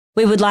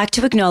We would like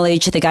to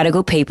acknowledge the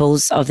Gadigal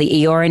peoples of the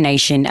Eora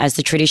Nation as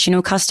the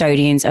traditional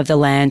custodians of the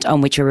land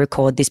on which we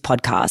record this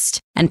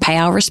podcast, and pay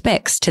our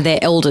respects to their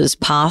elders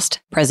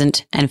past,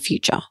 present and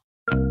future.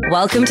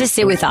 Welcome to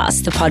Sit With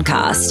Us, the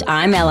podcast.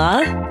 I'm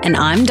Ella. And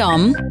I'm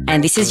Dom.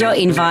 And this is your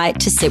invite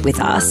to sit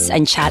with us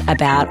and chat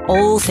about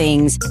all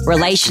things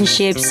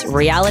relationships,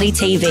 reality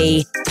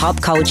TV, pop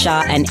culture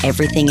and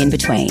everything in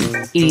between.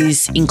 It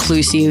is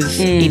inclusive.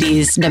 It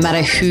is no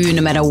matter who,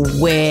 no matter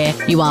where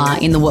you are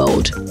in the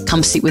world.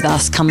 Come sit with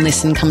us, come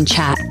listen, come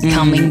chat,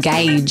 come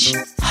engage.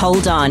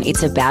 Hold on,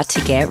 it's about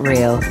to get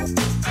real.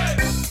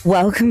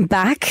 Welcome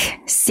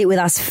back, Sit With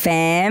Us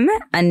fam.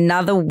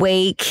 Another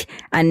week,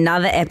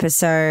 another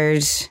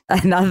episode,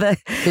 another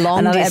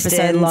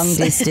episode, long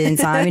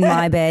distance. I'm in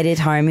my bed at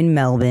home in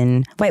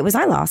Melbourne. Wait, was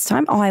I last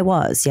time? Oh, I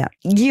was, yeah.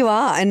 You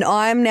are, and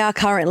I'm now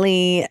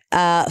currently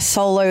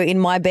solo in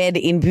my bed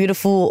in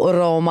beautiful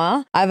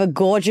Roma. I have a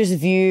gorgeous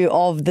view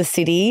of the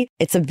city.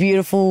 It's a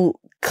beautiful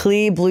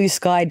clear blue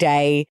sky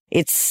day.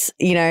 It's,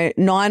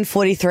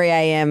 9:43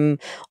 a.m.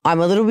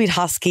 I'm a little bit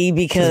husky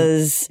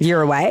because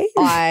you're away?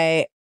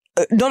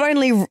 Not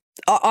only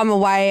I'm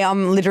away,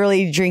 I'm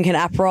literally drinking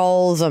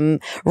Aperols. I'm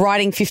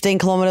riding 15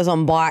 kilometres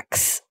on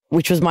bikes,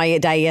 which was my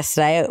day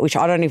yesterday, which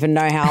I don't even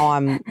know how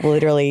I'm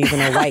literally even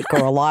awake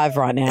or alive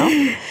right now.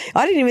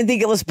 I didn't even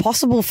think it was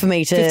possible for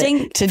me to do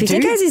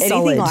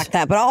anything like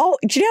that. But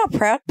do you know how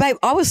proud? Babe,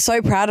 I was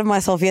so proud of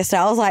myself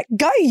yesterday. I was like,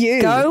 go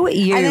you. Go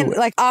you. And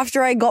then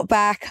after I got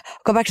back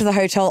to the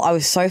hotel, I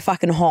was so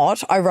fucking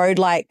hot. I rode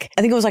I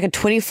think it was a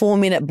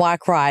 24-minute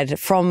bike ride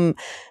from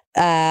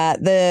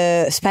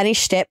the Spanish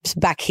Steps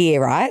back here,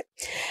 right?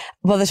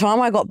 By the time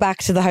I got back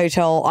to the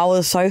hotel, I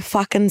was so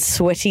fucking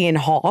sweaty and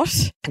hot.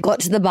 I got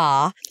to the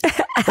bar.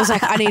 I was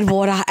like, I need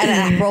water and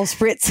an Aperol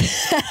spritz.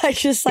 I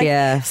just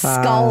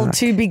sculled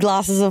 2 big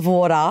glasses of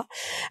water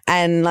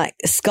and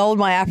sculled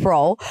my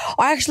Aperol.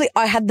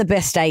 I had the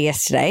best day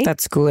yesterday.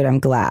 That's good. I'm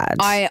glad.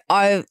 I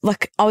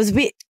was a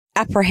bit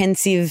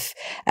apprehensive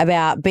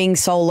about being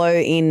solo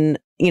in,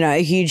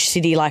 a huge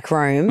city like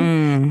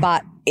Rome,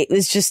 but it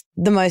was just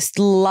the most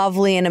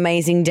lovely and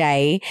amazing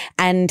day.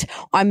 And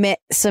I met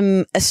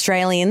some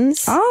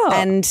Australians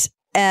and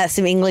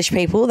some English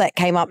people that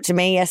came up to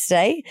me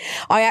yesterday.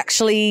 I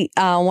actually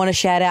want to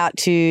shout out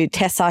to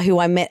Tessa, who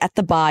I met at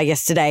the bar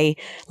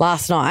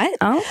last night.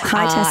 Oh,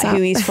 hi, Tessa.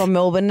 Who is from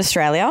Melbourne,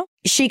 Australia.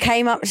 She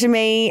came up to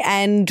me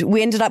and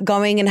we ended up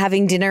going and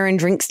having dinner and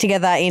drinks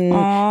together in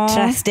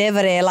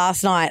Trastevere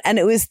last night. And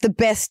it was the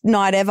best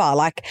night ever.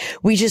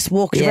 We just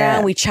walked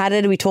around, we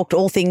chatted, we talked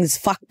all things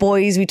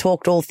fuckboys, we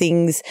talked all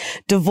things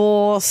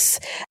divorce,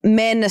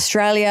 men,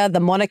 Australia,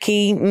 the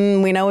monarchy.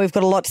 We know we've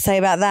got a lot to say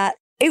about that.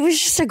 It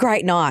was just a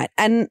great night.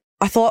 And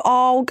I thought,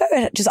 I'll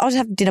just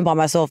have dinner by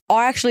myself.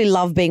 I actually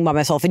love being by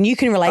myself. And you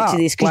can relate to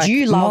this because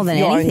you love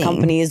your own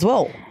company as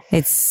well.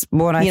 It's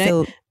what I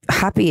feel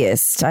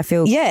happiest. I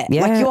feel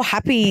you're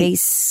happy,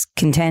 peace,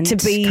 content, to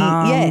be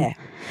calm.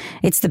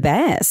 It's the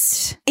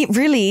best. It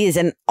really is.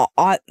 And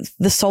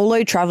the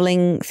solo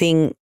traveling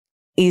thing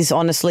is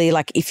honestly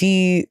if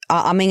you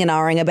are umming and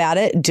ahhing about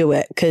it, do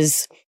it,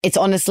 because it's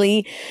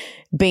honestly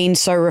been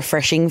so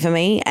refreshing for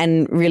me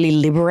and really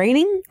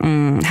liberating.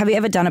 Have you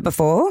ever done it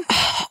before?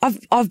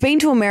 I've been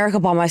to America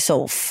by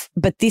myself,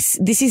 but this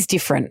is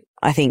different,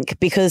 I think,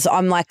 because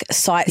I'm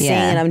sightseeing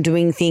and I'm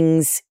doing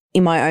things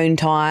in my own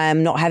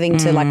time, not having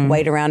to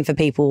wait around for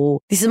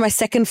people. This is my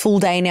second full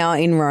day now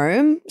in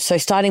Rome. So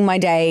starting my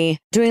day,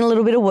 doing a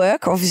little bit of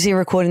work, obviously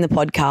recording the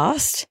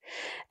podcast,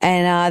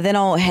 and then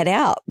I'll head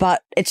out.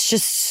 But it's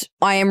just,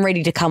 I am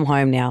ready to come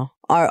home now.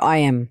 I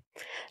am.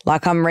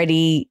 I'm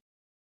ready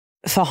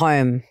for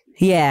home.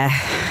 Yeah.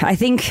 I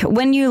think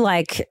when you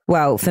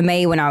for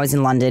me, when I was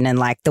in London and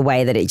the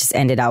way that it just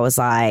ended, I was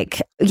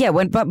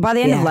but by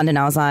the end of London,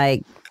 I was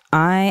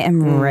I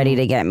am ready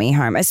to get me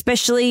home,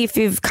 especially if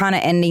you've kind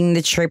of ending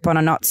the trip on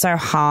a not so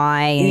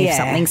high and if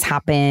something's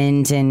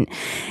happened and,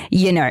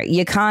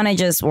 you kind of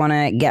just want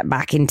to get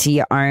back into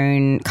your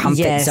own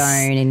comfort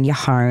zone and your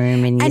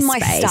home and your my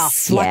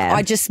space. Stuff.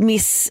 I just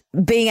miss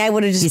being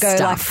able to just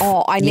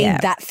go I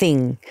need that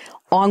thing.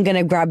 I'm going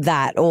to grab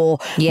that, or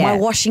my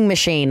washing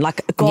machine.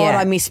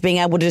 I miss being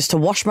able to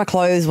wash my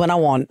clothes when I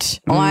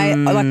want. I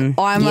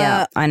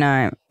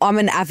know. I'm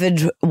an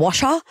avid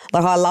washer.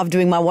 I love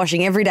doing my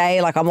washing every day.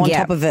 I'm on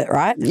top of it,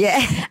 right?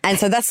 Yeah. And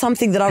so that's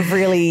something that I've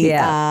really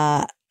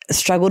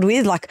struggled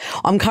with.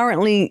 I'm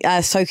currently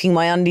soaking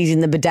my undies in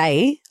the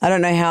bidet. I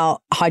don't know how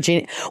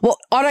hygienic. Well,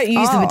 I don't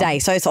use the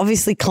bidet, so it's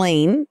obviously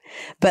clean.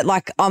 But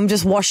I'm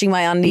just washing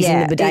my undies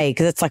in the bidet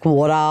because it's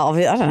water.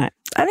 I don't know.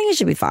 I think it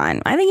should be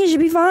fine. I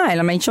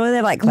mean, surely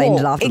they've cleaned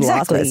it after the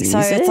last person. So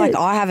it's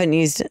I haven't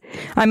used it.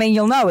 I mean,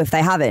 you'll know if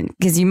they haven't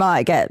because you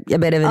might get a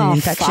bit of an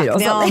infection or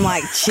something. Now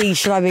I'm gee,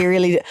 should I be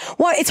really?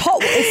 Well, it's hot.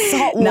 It's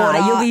hot water.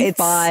 Nah, you'll be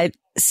fine.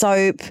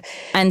 Soap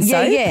and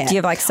soap. Yeah. Do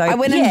you have soap? I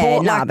went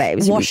and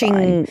bought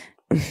washing.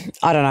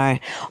 I don't know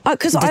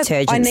because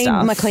I need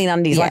my clean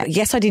undies.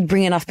 Yes, I did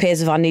bring enough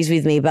pairs of undies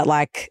with me, but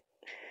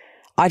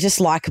I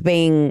just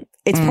being.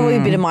 It's probably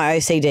a bit of my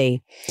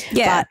OCD.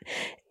 Yeah. But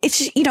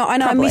it's, you know, I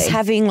know Probably. I miss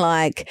having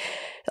like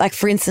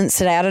for instance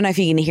today, I don't know if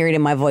you can hear it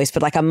in my voice,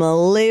 but like I'm a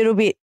little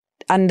bit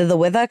under the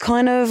weather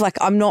kind of. Like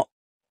I'm not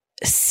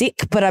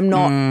sick, but I'm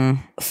not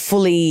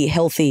fully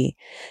healthy.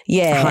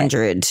 Yeah.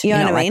 100. You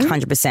know what I mean?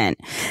 Like 100%.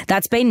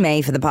 That's been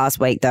me for the past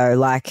week though.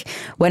 Like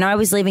when I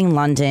was leaving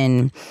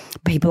London,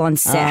 people on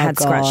set had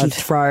scratchy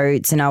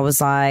throats and I was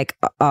like,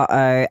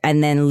 uh-oh.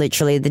 And then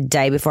literally the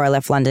day before I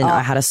left London,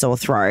 I had a sore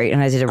throat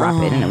and I did a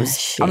rapid and it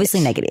was obviously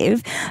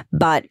negative.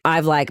 But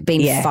I've like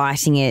been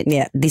fighting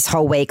it this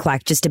whole week,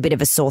 like just a bit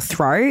of a sore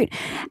throat.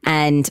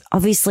 And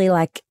obviously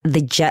like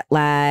the jet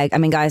lag. I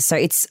mean, guys, so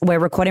we're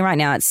recording right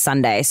now. It's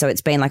Sunday. So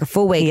it's been like a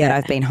full week that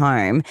I've been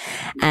home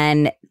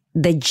and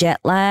the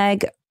jet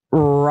lag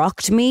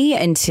rocked me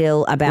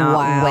until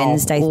about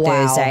Wednesday,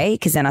 Thursday,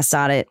 because then I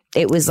started,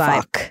 it was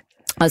like,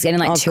 I was getting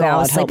like 2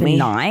 hours sleep a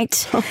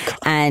night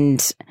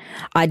and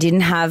I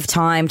didn't have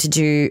time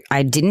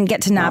I didn't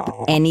get to nap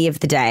any of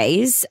the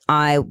days.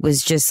 I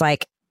was just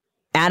like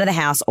out of the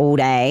house all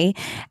day.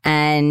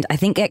 And I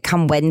think it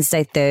come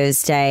Wednesday,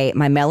 Thursday,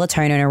 my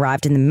melatonin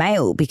arrived in the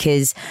mail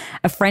because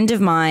a friend of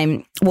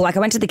mine, well, like I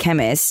went to the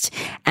chemist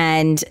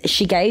and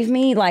she gave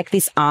me like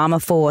this Armour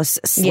Force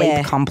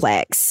sleep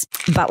complex,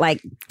 but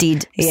like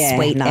did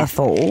sweet F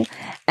all.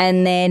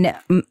 And then,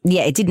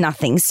 it did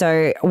nothing.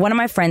 So one of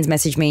my friends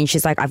messaged me and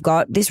she's like, I've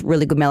got this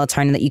really good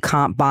melatonin that you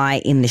can't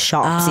buy in the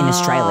shops in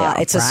Australia.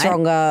 It's a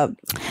stronger,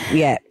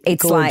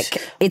 it's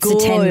like, it's a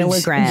 10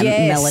 milligram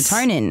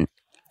melatonin.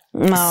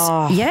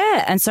 Oh.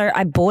 Yeah, and so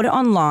I bought it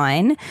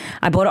online.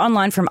 I bought it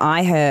online from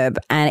iHerb,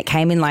 and it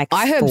came in like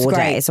iHerb's 4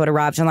 great. days. So it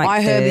arrived on like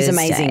iHerb Thursday. is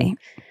amazing.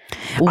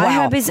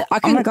 Wow. iHerb is. I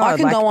can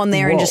go on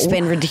there and just whoa.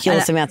 spend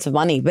ridiculous amounts of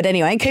money. But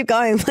anyway, keep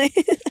going, please.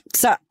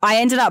 So I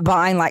ended up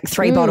buying like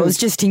 3 bottles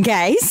just in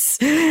case,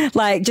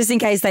 like just in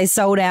case they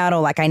sold out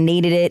or like I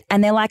needed it.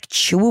 And they're like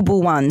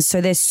chewable ones,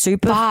 so they're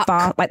super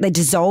fast. Like they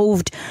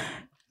dissolved.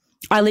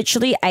 I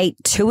literally ate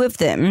 2 of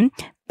them,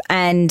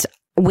 and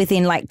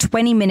within like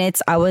 20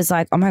 minutes, I was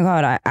like, oh my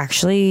God, I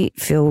actually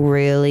feel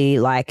really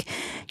like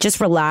just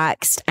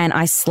relaxed and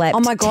I slept 10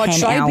 hours that night. Oh my God,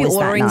 should I be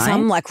ordering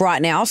some like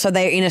right now so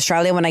they're in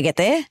Australia when I get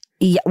there?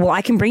 Yeah, well,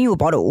 I can bring you a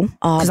bottle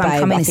because I'm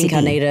coming to Sydney. I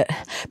need it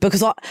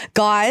because,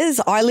 guys,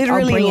 I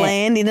literally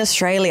land in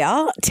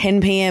Australia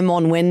 10 p.m.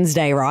 on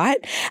Wednesday, right?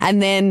 And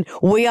then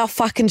we are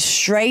fucking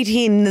straight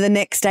in the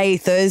next day,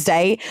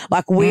 Thursday.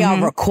 Like we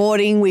are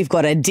recording. We've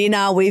got a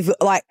dinner. We've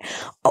like,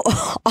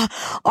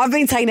 I've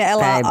been saying to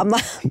Ella, Babe, I'm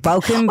like,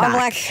 welcome back. I'm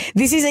like,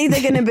 this is either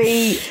going to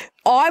be.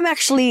 I'm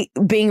actually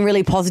being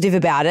really positive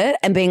about it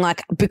and being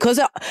like, because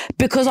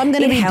I'm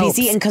going to be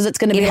busy and because it's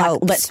going to be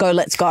like,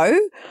 let's go.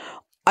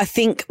 I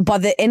think by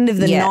the end of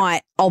the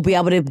night, I'll be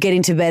able to get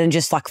into bed and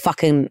just like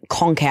fucking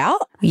conk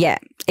out. Yeah,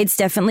 it's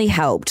definitely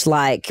helped.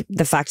 Like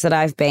the fact that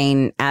I've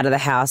been out of the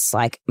house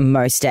like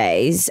most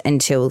days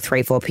until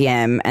 3, 4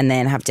 p.m. and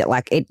then have to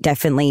like, it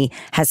definitely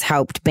has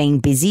helped being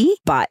busy,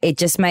 but it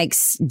just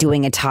makes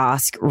doing a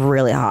task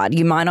really hard.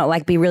 You might not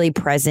like be really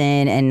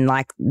present and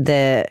like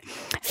the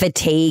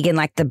fatigue and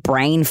like the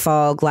brain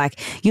fog, like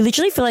you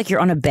literally feel like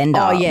you're on a bender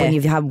when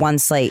you've had 1 hour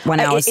sleep.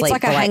 It's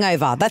like a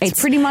hangover. That's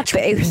pretty much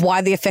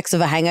why the effects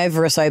of a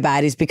hangover are so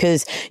bad is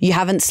because you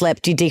haven't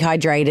slept, you're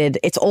dehydrated.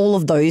 It's all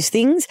of those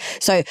things.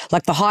 So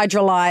like the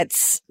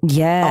hydrolytes.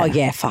 Yeah. Oh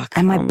yeah, fuck.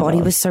 And my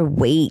body was so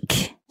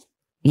weak.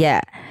 Yeah.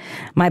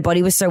 My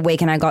body was so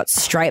weak and I got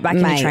straight back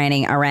into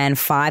training. I ran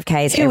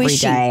 5Ks every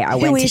day. I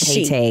went to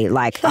PT.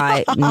 Like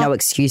no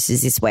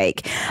excuses this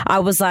week. I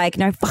was like,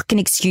 no fucking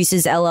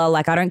excuses, Ella.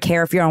 Like I don't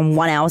care if you're on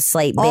 1 hour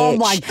sleep, bitch. Oh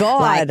my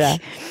God.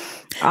 Like,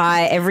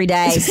 I every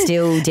day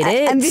still did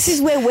it. And this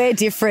is where we're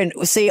different.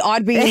 See,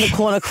 I'd be in the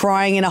corner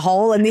crying in a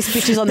hole and this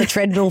bitch is on the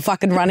treadmill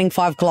fucking running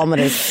 5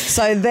 kilometres.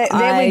 So there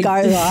we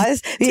go,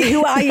 guys.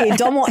 Who are you,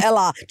 Dom or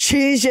Ella?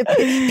 Choose your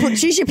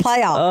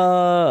player.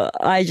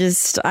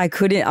 I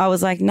couldn't. I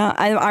was like, no.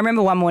 I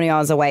remember one morning I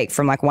was awake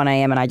from like 1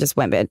 a.m. and I just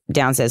went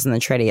downstairs in the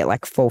treadie at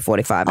like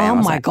 4:45 a.m.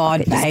 Oh my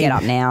God, babe. Just get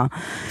up now.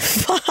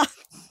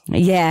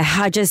 Yeah,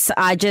 I just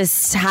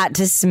had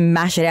to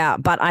smash it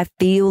out. But I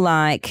feel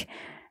like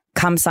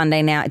come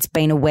Sunday now, it's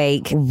been a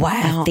week.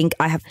 Wow. I think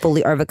I have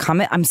fully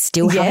overcome it. I'm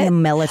still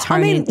having the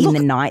melatonin in the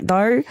night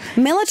though.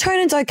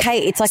 Melatonin's okay.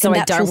 It's like a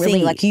natural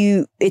thing. Like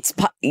we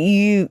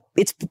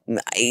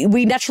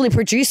naturally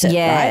produce it,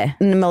 right?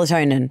 In the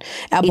melatonin,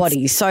 our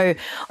bodies. So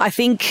I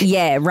think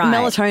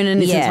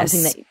melatonin isn't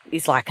something that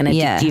is like an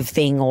addictive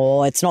thing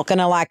or it's not going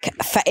to like,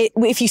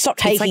 if you stop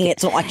taking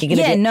it's not like you're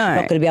going to not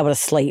going to be able to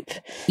sleep.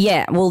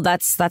 Yeah. Well,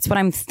 that's what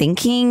I'm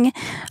thinking.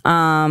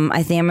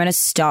 I think I'm going to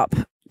stop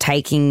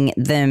taking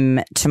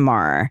them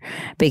tomorrow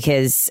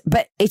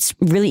but it's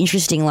really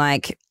interesting.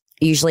 Like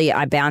usually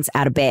I bounce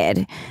out of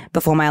bed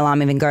before my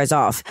alarm even goes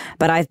off,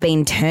 but I've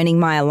been turning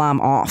my alarm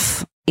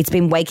off. It's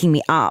been waking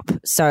me up.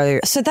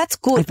 So that's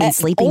good. I've been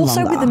sleeping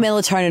also longer. With the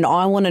melatonin,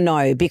 I want to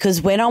know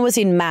because when I was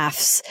in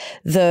maths,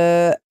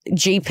 the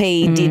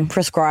GP did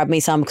prescribe me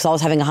some because I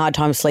was having a hard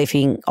time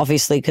sleeping,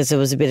 obviously because there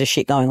was a bit of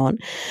shit going on.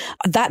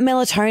 That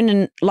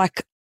melatonin,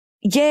 like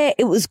Yeah,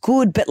 it was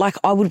good, but like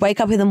I would wake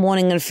up in the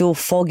morning and feel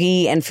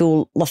foggy and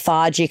feel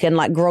lethargic and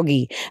like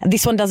groggy. And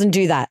this one doesn't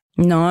do that.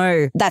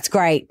 No. That's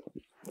great.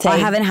 I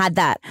haven't had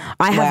that.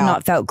 I have Wow.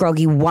 not felt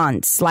groggy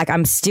once. Like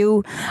I'm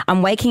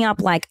waking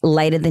up like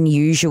later than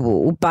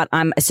usual, but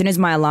as soon as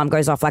my alarm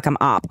goes off, like I'm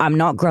up. I'm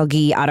not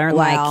groggy. I don't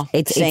Wow. like,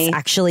 it's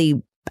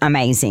actually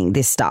amazing.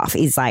 This stuff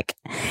is like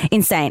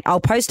insane.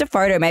 I'll post a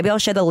photo. Maybe I'll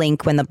share the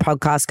link when the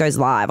podcast goes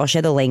live. I'll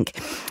share the link.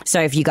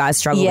 So if you guys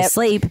struggle with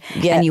sleep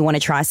and you want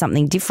to try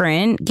something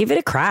different, give it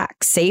a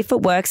crack. See if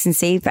it works and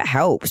see if it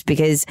helps,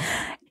 because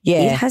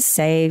it has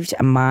saved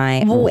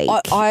my week.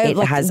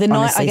 It has the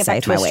night I get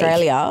back to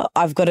Australia,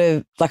 I've got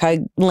to, like, I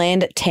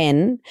land at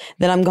 10,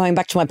 then I'm going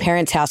back to my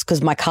parents' house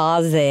because my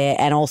car's there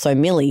and also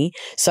Millie.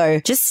 So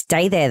just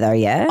stay there though,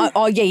 yeah?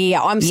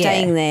 I'm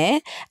staying there.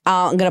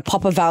 I'm going to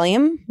pop a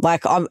Valium.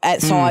 Like,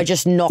 so I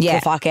just knock the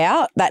fuck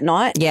out that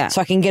night. Yeah.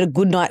 So I can get a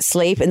good night's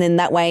sleep. And then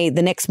that way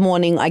the next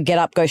morning I get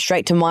up, go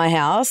straight to my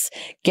house,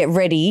 get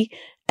ready,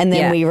 and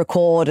then we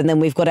record, and then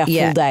we've got our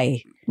full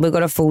day. We've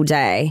got a full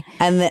day.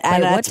 And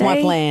that's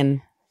my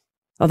plan.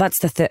 Oh, that's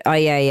the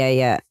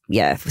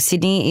yeah.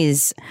 Sydney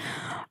is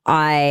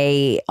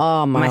my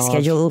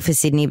schedule for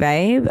Sydney,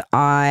 babe.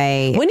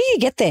 When do you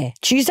get there?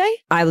 Tuesday?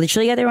 I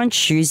literally get there on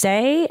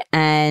Tuesday,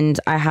 and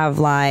I have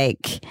I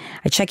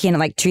check in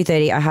at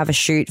 2:30. I have a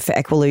shoot for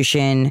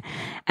Equilution,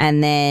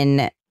 and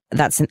then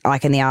that's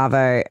like in the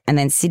Arvo, and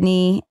then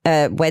Sydney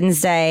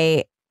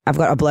Wednesday. I've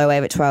got a blow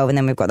wave at 12, and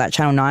then we've got that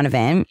Channel 9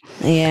 event.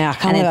 Yeah, I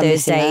can't. And then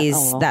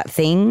Thursday's that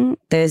thing.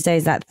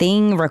 Thursday's that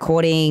thing,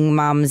 recording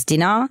Mum's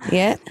dinner.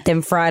 Yeah.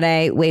 Then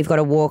Friday, we've got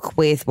a walk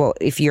with,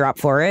 if you're up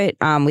for it,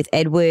 with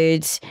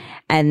Edward.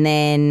 And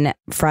then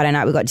Friday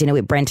night, we've got dinner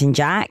with Brent and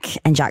Jack.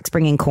 And Jack's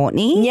bringing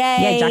Courtney. Yay.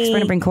 Yeah, Jack's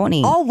going to bring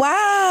Courtney. Oh,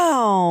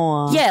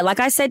 wow. Yeah, like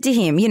I said to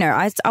him,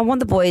 I want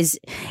the boys,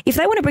 if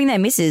they want to bring their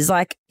missus,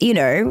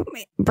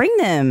 bring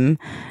them.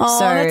 Oh,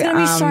 that's going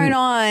to be so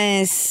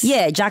nice.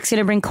 Yeah, Jack's going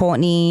to bring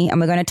Courtney, and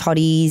we're going to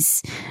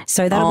Toddy's.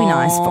 So that'll be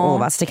nice for all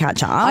of us to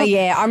catch up. Oh,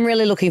 yeah. I'm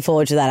really looking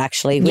forward to that,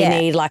 actually. We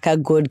need a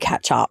good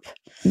catch up.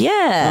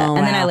 Yeah. And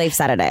then I leave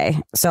Saturday.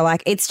 So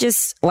it's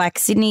just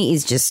Sydney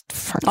is just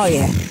fucking. Oh,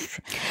 yeah.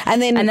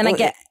 And then I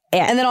get.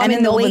 Yeah. And then I'm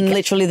in Melbourne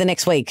literally the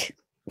next week.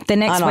 The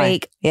next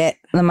week. Yeah.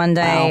 The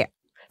Monday.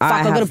 Wow. Fuck,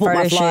 I've got to book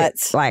my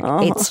flights.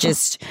 It's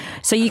just.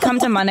 So you come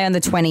to Monday on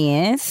the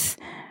 20th.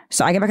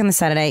 So I get back on the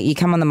Saturday, you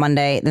come on the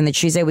Monday, then the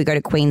Tuesday we go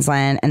to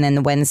Queensland, and then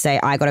the Wednesday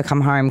I got to come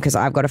home because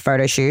I've got a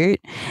photo shoot.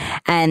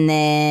 And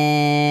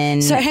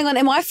then... So hang on,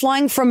 am I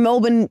flying from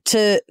Melbourne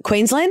to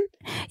Queensland?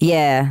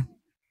 Yeah.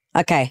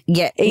 Okay.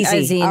 Yeah.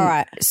 Easy. All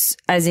right.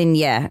 As in,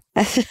 yeah.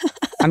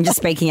 I'm just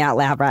speaking out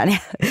loud right now.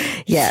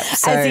 Yeah.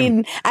 So.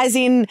 As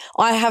in,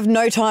 I have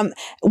no time.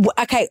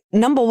 Okay,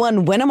 number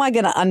one, when am I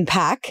going to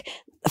unpack?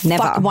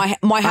 Never.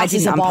 Fuck, my house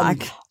is a bomb.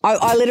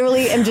 I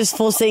literally am just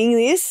foreseeing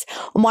this.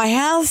 My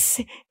house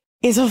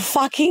is a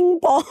fucking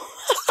bomb.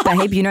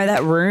 Babe, you know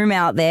that room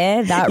out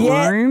there? That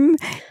room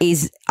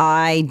is,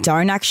 I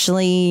can't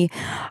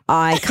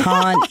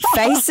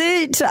face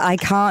it. I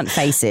can't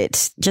face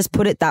it. Just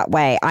put it that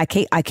way. I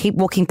keep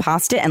walking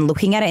past it and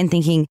looking at it and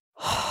thinking,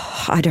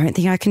 I don't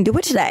think I can do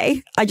it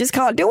today. I just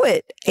can't do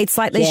it. It's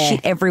like there's shit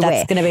everywhere.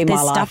 That's going to be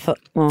my life.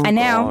 And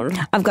now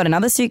I've got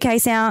another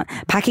suitcase out,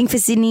 packing for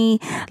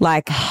Sydney.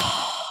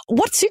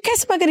 What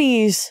suitcase am I going to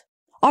use?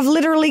 I've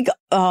literally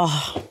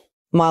got,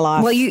 my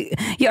life. Well, you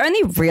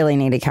only really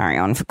need to carry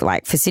on for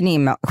Sydney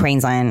and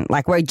Queensland.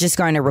 We're just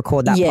going to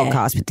record that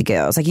podcast with the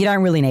girls. You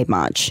don't really need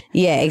much.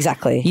 Yeah,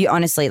 exactly. You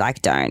honestly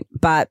don't.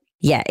 But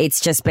yeah, it's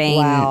just been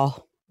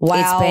wow.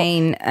 It's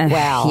been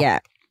wow. Yeah.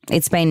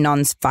 It's been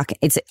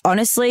it's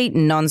honestly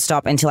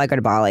non-stop until I go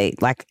to Bali,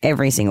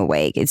 every single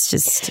week. It's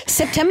just...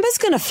 September's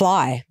going to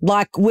fly.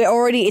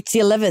 It's the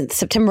 11th,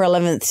 September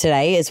 11th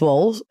today as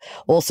well,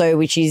 also,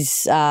 which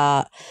is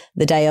the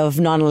day of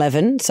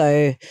 9/11.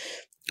 So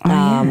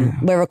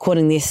we're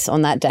recording this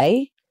on that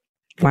day.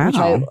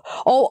 Wow.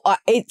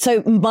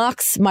 So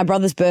Mark's, my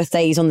brother's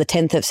birthday is on the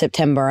 10th of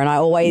September, and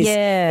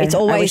it's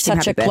always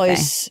such a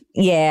close.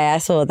 Yeah, I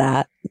saw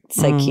that.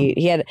 So cute.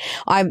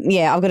 I've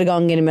got to go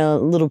and get him a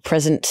little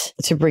present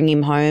to bring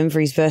him home for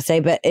his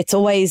birthday, but it's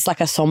always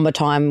a somber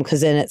time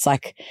because then it's I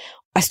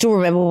still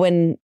remember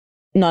when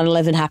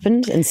 9/11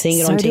 happened and seeing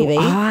it on TV.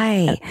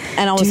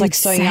 And I was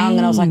so young,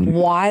 and I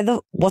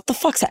was what the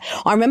fuck's that?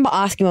 I remember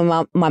asking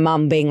my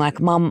mum being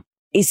Mum,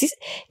 is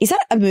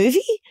that a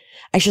movie?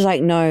 And she's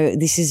like, no,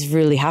 this has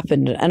really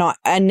happened. And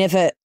I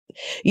never,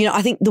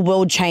 I think the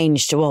world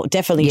changed. Well,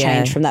 definitely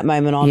changed from that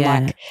moment on.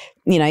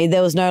 Yeah.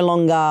 There was no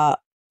longer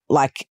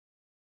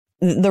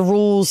the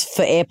rules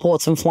for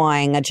airports and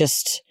flying are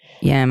just.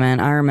 Yeah, man.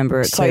 I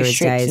remember it so clear as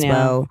day as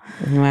well.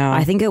 Wow.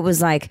 I think it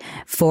was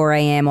 4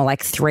 a.m. or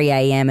 3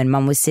 a.m. and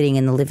Mum was sitting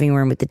in the living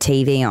room with the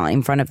TV on,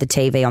 in front of the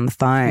TV on the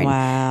phone.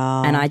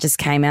 Wow. And I just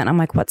came out and I'm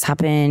like, what's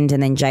happened?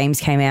 And then James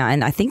came out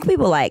and I think we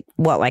were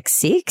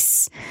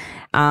 6?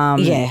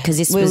 Because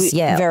this was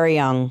very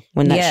young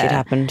when that shit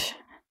happened.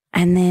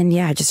 And then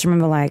I just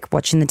remember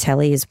watching the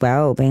telly as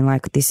well, being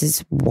this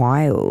is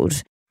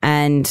wild.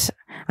 And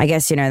I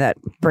guess, that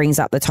brings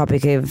up the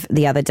topic of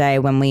the other day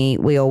when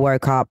we all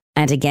woke up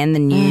and again the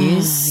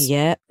news.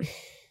 Yeah.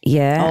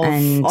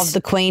 Of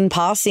the Queen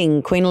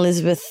passing. Queen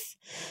Elizabeth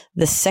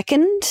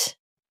II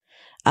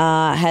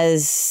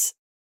has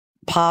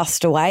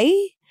passed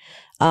away.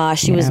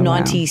 She was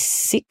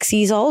 96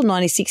 years old,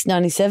 96,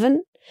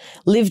 97.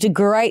 Lived a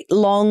great,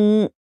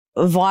 long,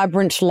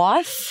 vibrant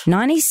life.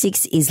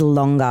 96 is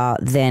longer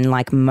than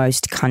like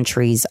most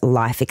countries'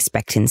 life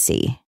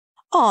expectancy.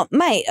 Oh,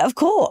 mate, of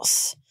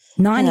course.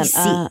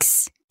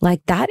 96.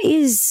 Like that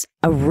is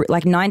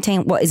like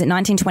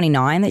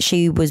 1929 that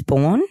she was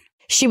born?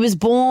 She was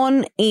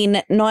born in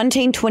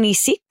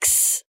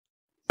 1926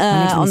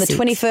 on the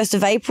 21st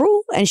of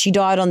April and she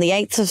died on the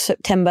 8th of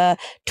September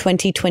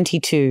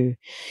 2022.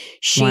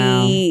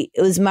 She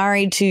was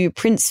married to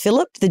Prince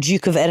Philip, the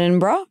Duke of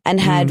Edinburgh, and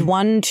had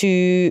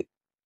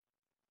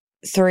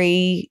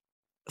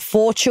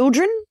 4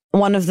 children.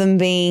 One of them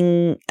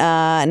being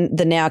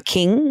the now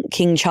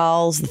King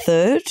Charles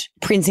III.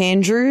 Prince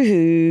Andrew,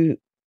 who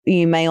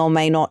you may or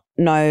may not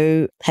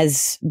know,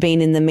 has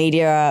been in the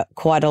media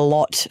quite a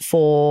lot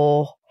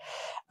for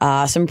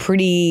some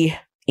pretty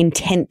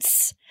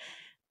intense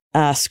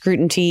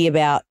scrutiny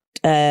about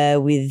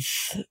with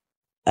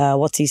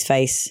what's his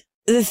face.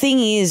 The thing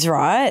is,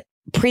 right,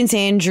 Prince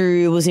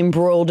Andrew was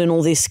embroiled in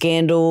all this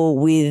scandal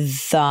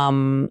with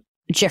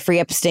Jeffrey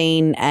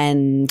Epstein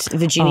and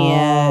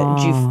Virginia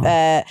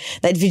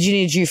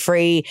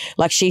Giuffre.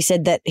 Like she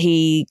said that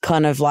he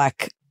kind of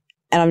like,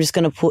 and I'm just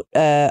going to put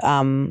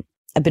a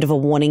bit of a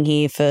warning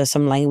here for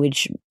some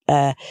language.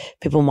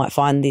 People might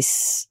find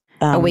this.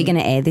 Are we going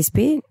to air this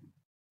bit?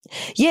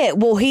 Yeah.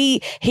 Well,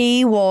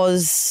 he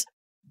was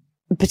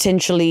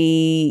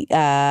potentially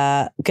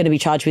going to be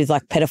charged with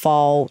like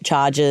pedophile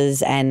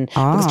charges, and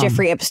because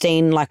Jeffrey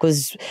Epstein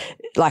was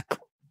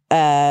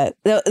there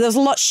was a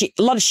lot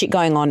of shit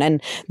going on,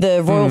 and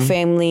the royal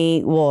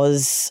family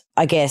was,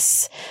 I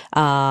guess,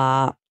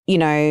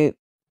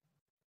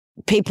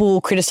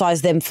 people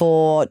criticized them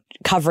for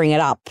covering it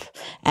up,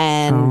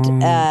 and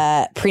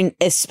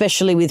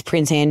especially with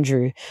Prince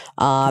Andrew,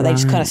 they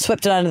just kind of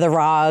swept it under the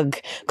rug,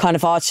 kind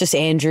of, it's just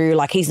Andrew,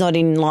 like he's not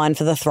in line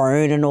for the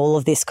throne and all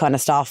of this kind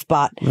of stuff.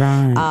 But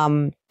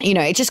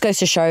it just goes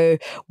to show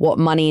what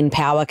money and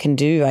power can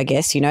do, I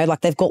guess. Like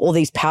they've got all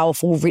these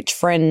powerful, rich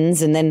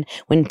friends, and then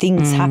when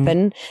things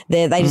happen,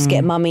 they just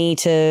get mummy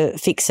to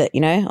fix it.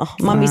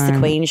 Mummy's the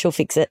queen, she'll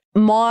fix it.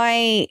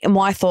 My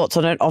thoughts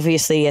on it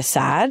obviously are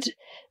sad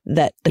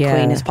that the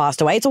Queen has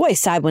passed away. It's always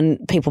sad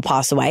when people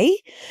pass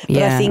away, but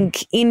I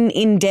think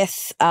in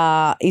death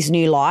is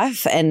new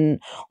life,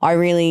 and I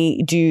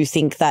really do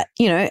think that,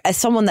 as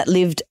someone that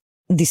lived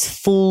this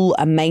full,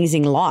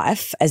 amazing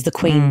life as the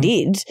Queen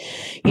did,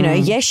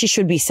 yes, she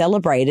should be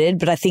celebrated,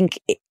 but I think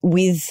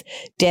with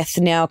death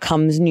now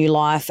comes new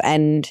life,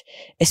 and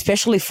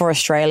especially for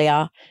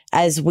Australia,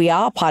 as we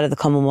are part of the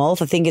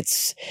Commonwealth, I think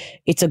it's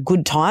a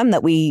good time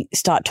that we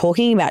start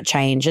talking about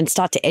change and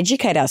start to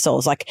educate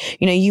ourselves. Like,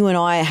 you and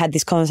I had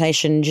this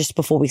conversation just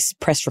before we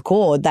pressed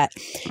record that,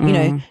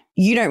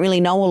 you don't really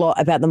know a lot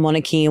about the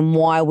monarchy and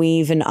why we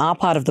even are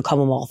part of the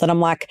Commonwealth. And I'm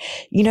like,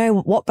 you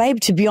know what, babe,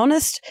 to be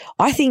honest,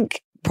 I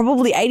think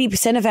probably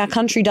 80% of our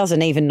country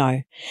doesn't even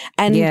know.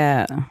 And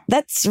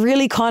that's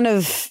really kind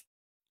of,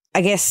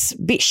 I guess,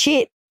 a bit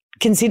shit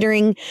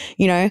considering,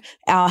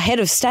 our head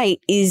of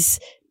state is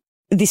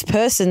this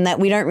person that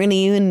we don't really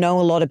even know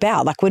a lot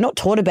about. Like, we're not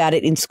taught about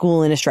it in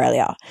school in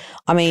Australia.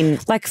 I mean,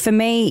 like for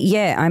me,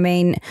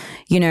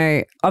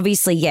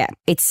 obviously,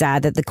 it's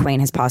sad that the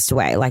Queen has passed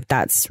away. Like,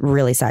 that's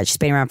really sad. She's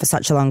been around for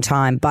such a long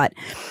time,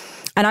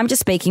 and I'm just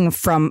speaking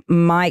from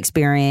my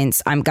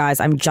experience. I'm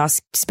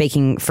just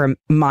speaking from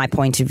my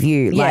point of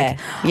view.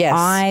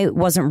 I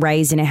wasn't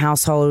raised in a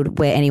household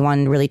where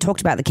anyone really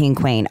talked about the King and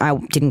Queen. I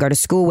didn't go to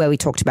school where we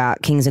talked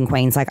about kings and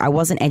queens. Like, I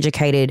wasn't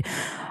educated.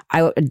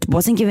 I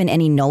wasn't given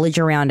any knowledge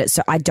around it.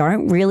 So I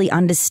don't really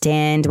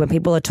understand when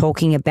people are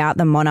talking about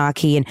the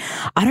monarchy, and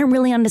I don't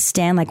really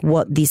understand like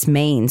what this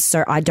means.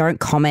 So I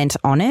don't comment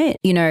on it.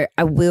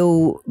 I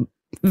will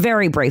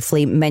very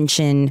briefly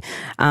mention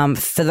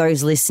for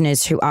those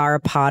listeners who are a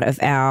part of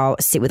our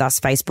Sit With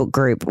Us Facebook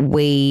group,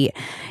 we,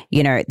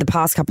 the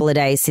past couple of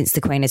days since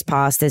the Queen has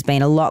passed, there's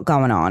been a lot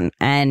going on.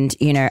 And,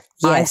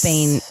 I've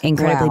been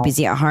incredibly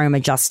busy at home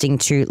adjusting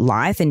to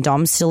life, and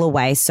Dom's still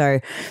away. So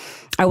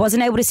I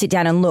wasn't able to sit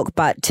down and look,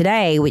 but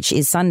today, which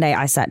is Sunday,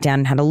 I sat down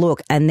and had a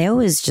look, and there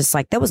was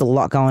a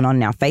lot going on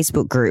in our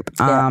Facebook group.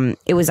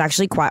 It was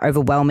actually quite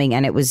overwhelming,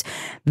 and it was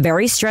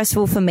very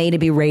stressful for me to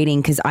be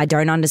reading because I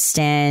don't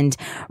understand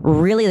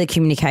really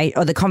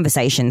the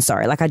conversation.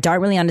 Sorry. Like, I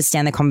don't really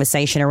understand the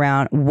conversation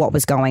around what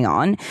was going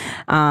on.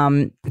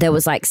 There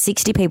was like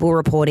 60 people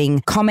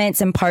reporting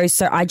comments and posts.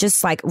 So I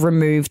just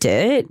removed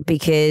it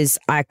because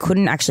I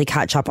couldn't actually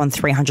catch up on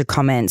 300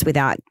 comments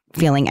without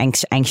feeling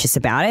anxious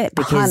about it,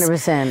 because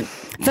 100%.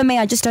 For me,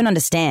 I just don't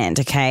understand,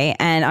 okay?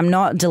 And I'm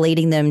not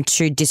deleting them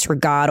to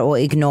disregard or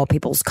ignore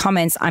people's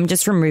comments. I'm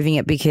just removing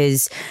it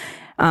because,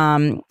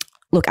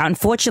 look,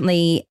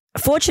 unfortunately,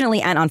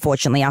 fortunately and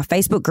unfortunately, our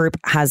Facebook group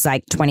has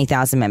like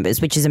 20,000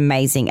 members, which is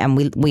amazing.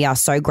 And we are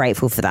so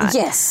grateful for that.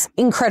 Yes,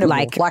 incredible.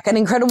 Like an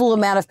incredible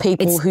amount of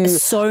people who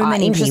are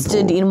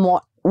interested in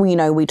what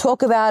we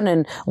talk about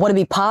and want to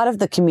be part of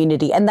the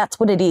community. And that's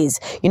what it is.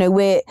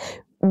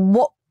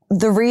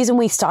 The reason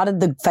we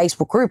started the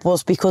Facebook group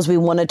was because we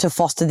wanted to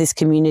foster this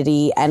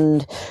community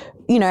and,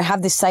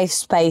 have this safe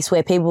space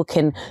where people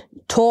can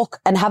talk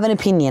and have an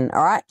opinion.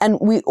 All right. And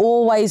we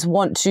always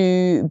want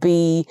to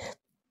be,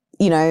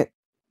 we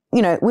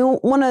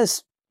want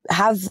to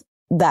have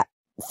that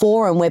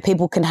forum where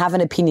people can have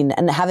an opinion,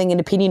 and having an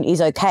opinion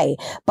is okay.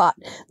 But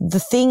the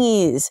thing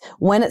is,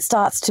 when it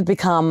starts to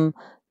become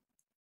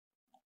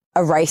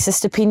a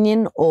racist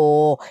opinion,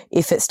 or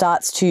if it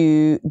starts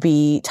to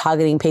be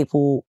targeting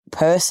people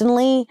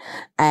personally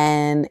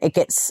and it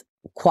gets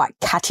quite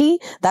catchy,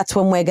 that's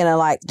when we're going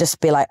to just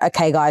be like,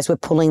 okay, guys, we're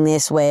pulling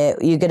this, where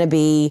you're going to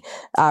be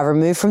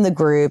removed from the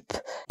group.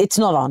 It's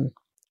not on.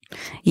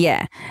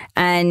 Yeah.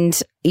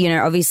 And,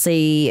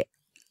 obviously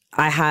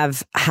I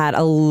have had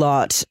a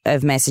lot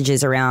of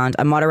messages around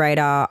a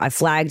moderator. I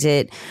flagged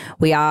it.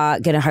 We are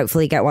going to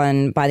hopefully get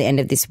one by the end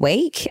of this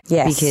week.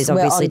 Yes, because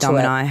obviously Dom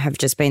and I have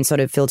just been sort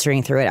of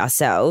filtering through it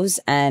ourselves.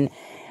 And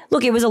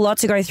look, it was a lot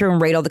to go through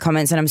and read all the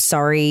comments. And I'm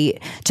sorry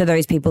to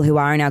those people who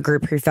are in our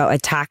group who felt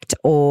attacked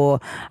or,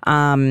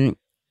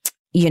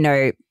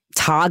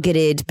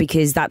 targeted,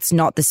 because that's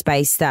not the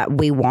space that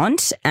we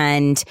want.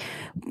 And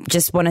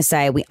just want to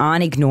say, we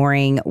aren't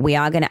ignoring, we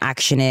are going to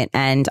action it.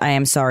 And I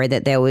am sorry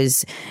that there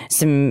was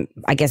some,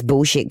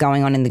 bullshit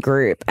going on in the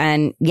group.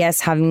 And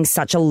yes, having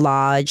such a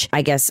large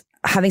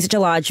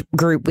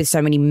group with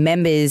so many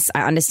members,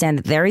 I understand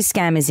that there is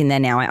scammers in there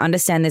now. I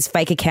understand there's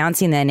fake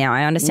accounts in there now.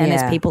 I understand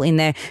there's people in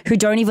there who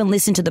don't even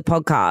listen to the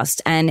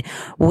podcast. And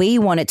we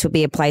want it to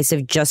be a place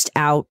of just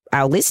our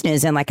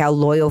listeners and our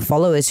loyal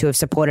followers who have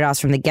supported us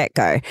from the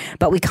get-go.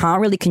 But we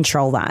can't really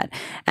control that.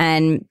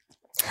 And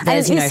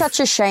it is such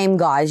a shame,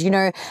 guys.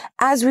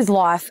 As with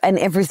life and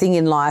everything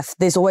in life,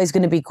 there's always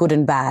going to be good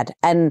and bad.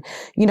 And,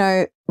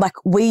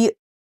 we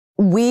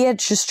are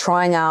just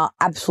trying our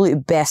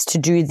absolute best to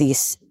do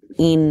this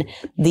in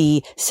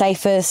the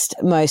safest,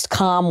 most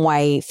calm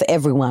way for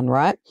everyone,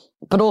 right?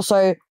 But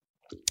also,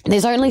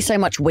 there's only so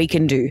much we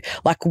can do.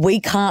 We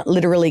can't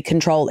literally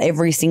control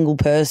every single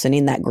person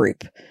in that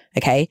group,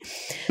 okay?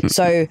 Mm-hmm.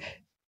 So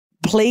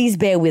please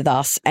bear with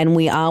us, and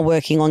we are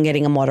working on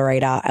getting a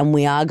moderator, and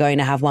we are going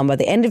to have one by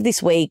the end of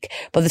this week.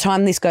 By the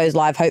time this goes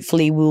live,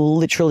 hopefully we'll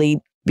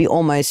literally be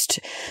almost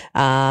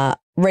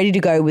ready to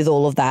go with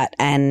all of that,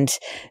 and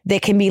there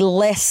can be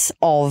less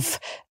of,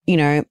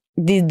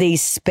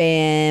 these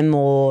spam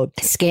or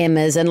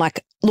scammers. And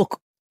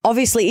look,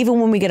 obviously, even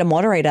when we get a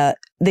moderator,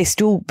 they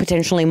still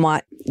potentially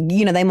might,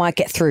 they might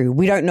get through.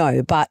 We don't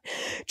know, but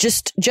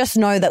just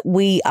know that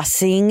we are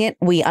seeing it.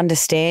 We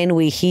understand,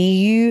 we hear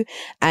you,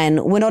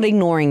 and we're not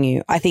ignoring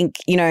you. I think,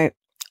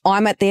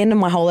 I'm at the end of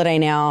my holiday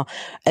now.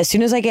 As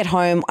soon as I get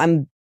home,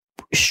 I'm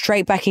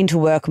straight back into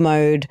work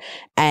mode,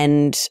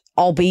 and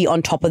I'll be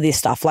on top of this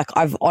stuff.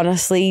 I've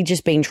honestly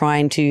just been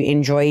trying to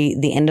enjoy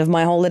the end of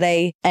my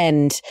holiday,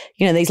 and,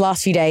 these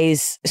last few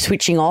days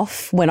switching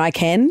off when I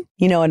can,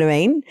 you know what I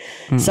mean?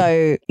 Mm.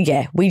 So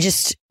yeah,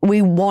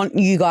 we want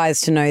you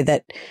guys to know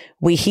that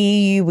we hear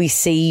you, we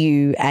see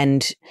you,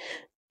 and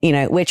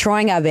we're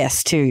trying our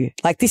best too.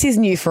 This is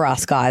new for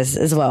us, guys,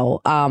 as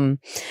well.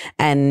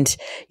 And,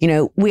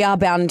 we are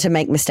bound to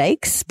make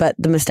mistakes, but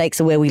the mistakes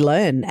are where we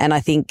learn. And I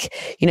think,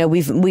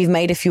 we've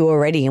made a few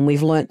already, and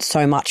we've learnt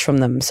so much from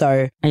them.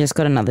 So I just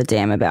got another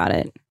DM about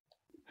it.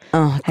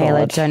 Oh, God. Hey,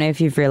 I don't know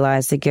if you've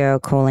realised the girl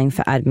calling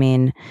for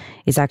admin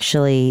is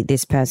actually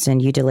this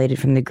person you deleted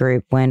from the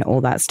group when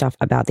all that stuff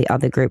about the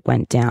other group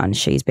went down.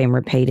 She's been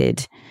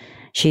repeated.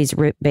 She's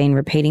been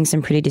repeating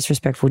some pretty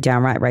disrespectful,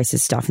 downright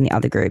racist stuff in the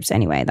other groups.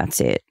 Anyway, that's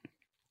it.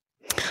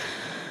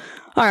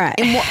 All right.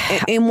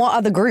 In what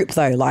other group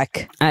though? I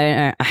don't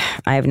know.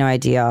 I have no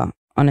idea.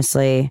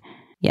 Honestly,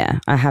 yeah.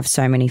 I have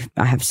so many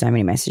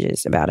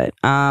messages about it.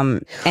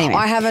 Anyway,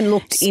 I haven't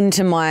looked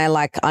into my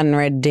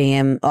unread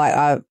DM.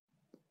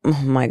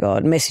 Oh my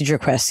God, message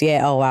requests.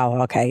 Yeah. Oh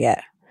wow. Okay.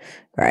 Yeah.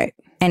 Great.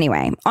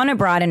 Anyway, on a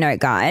brighter note,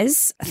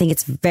 guys, I think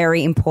it's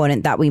very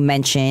important that we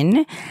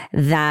mention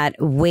that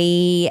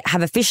we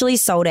have officially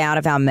sold out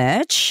of our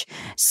merch.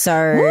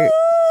 So Woo!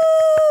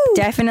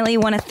 Definitely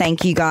want to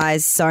thank you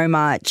guys so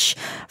much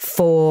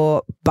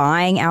for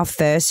buying our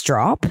first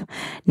drop.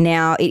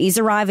 Now, it is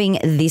arriving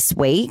this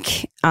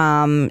week,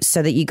 so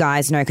that you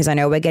guys know, because I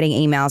know we're getting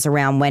emails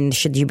around when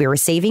should you be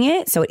receiving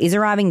it. So it is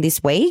arriving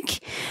this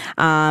week,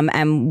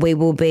 and we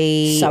will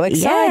be so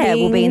exciting. Yeah,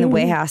 we'll be in the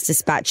warehouse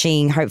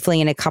dispatching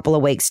hopefully in a couple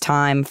of weeks'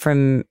 time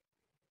from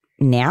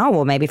now,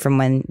 or maybe from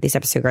when this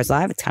episode goes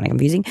live. It's kind of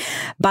confusing,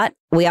 but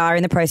we are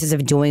in the process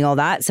of doing all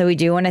that. So we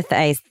do want to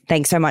say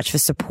thanks so much for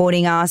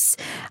supporting us.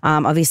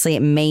 Obviously,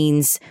 it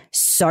means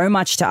so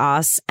much to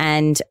us.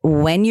 And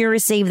when you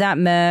receive that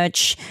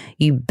merch,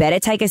 you better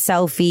take a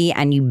selfie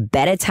and you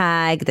better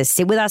tag the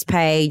Sit With Us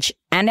page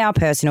and our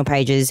personal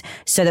pages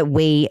so that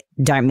we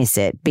don't miss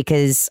it,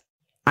 because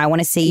I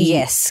want to see.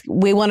 Yes.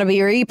 We want to be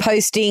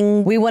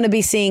reposting. We want to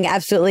be seeing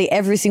absolutely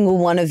every single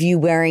one of you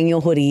wearing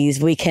your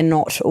hoodies. We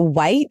cannot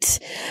wait.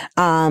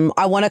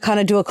 I want to kind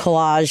of do a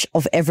collage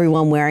of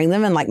everyone wearing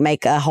them and like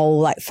make a whole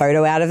like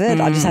photo out of it.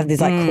 I just have this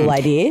like cool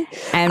idea.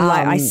 And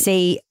like I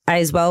see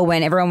as well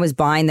when everyone was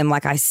buying them,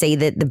 like I see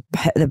that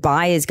the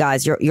buyers,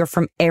 guys, you're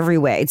from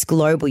everywhere. It's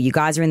global. You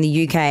guys are in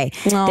the UK.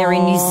 They're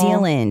in New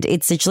Zealand.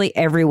 It's literally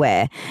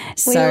everywhere.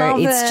 So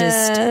it's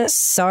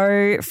just so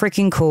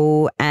freaking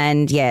cool.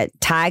 And yeah,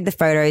 tag the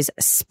photos,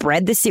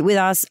 spread the Sit With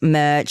Us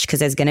merch because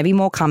there's going to be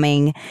more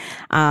coming.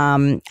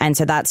 And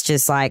so that's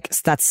just like,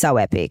 that's so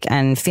epic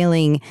and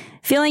feeling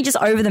just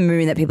over the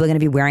moon that people are going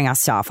to be wearing our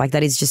stuff. Like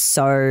that is just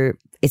so,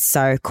 it's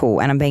so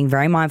cool. And I'm being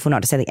very mindful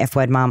not to say the F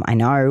word, Mum. I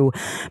know,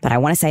 but I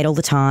want to say it all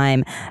the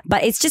time.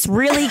 But it's just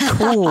really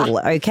cool,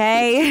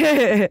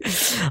 okay?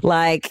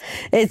 Like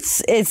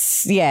it's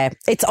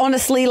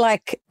honestly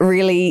like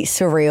really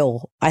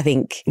surreal, I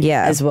think,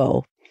 as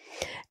well.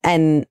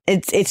 And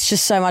it's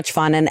just so much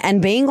fun.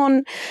 And being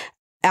on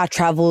our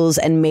travels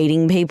and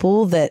meeting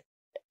people that,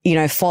 you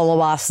know,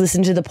 follow us,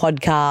 listen to the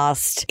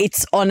podcast.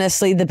 It's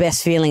honestly the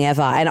best feeling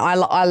ever. And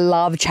I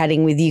love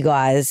chatting with you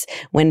guys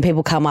when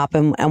people come up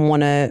and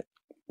want to,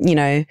 you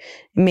know,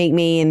 meet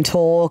me and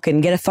talk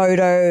and get a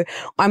photo.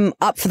 I'm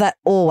up for that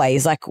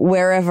always. Like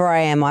wherever I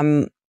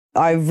am,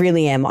 I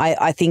really am.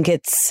 I think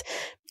it's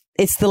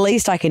the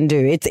least I can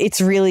do. It's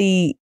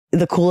really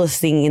the coolest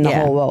thing in the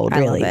whole world,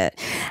 really. I love it.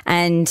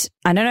 And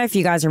I don't know if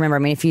you guys remember, I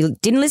mean, if you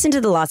didn't listen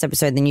to the last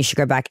episode, then you should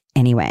go back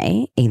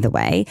anyway, either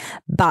way.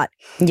 But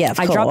yeah,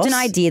 I dropped an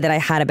idea that I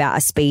had about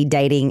a speed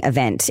dating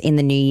event in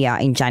the new year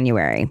in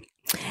January.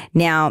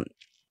 Now,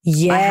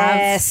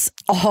 yes.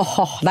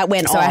 That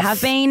went off. So I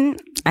have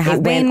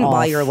been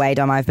while you're away,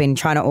 Dom, I've been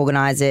trying to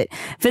organise it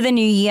for the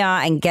new year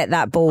and get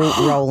that ball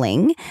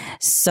rolling.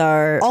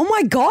 So oh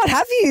my God,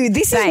 have you?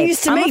 This is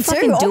news to me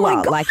too. Oh my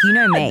God. Like, you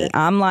know me.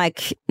 I'm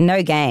like,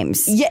 no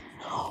games. Yeah.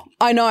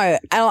 I know.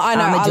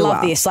 I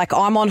love this. Like,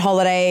 I'm on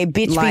holiday,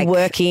 bitch be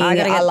working.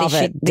 I love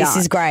it. This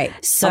is great.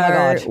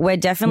 So we're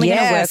definitely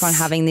going to work on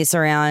having this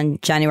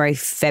around January,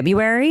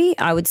 February,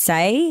 I would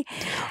say.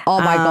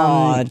 Oh my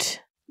God.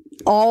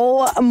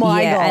 Oh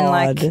my God. And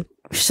like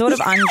sort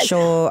of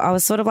unsure. I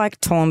was sort of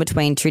like torn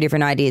between two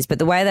different ideas, but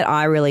the way that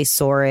I really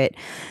saw it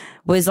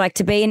was like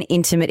to be an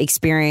intimate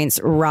experience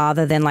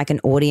rather than like an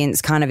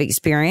audience kind of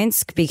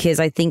experience, because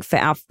I think for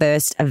our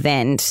first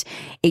event,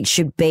 it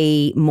should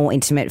be more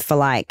intimate for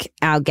like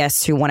our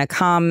guests who want to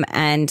come.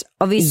 And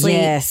obviously,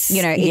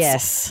 you know,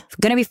 it's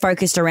going to be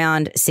focused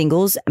around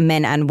singles,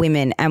 men and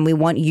women. And we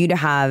want you to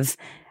have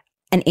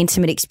an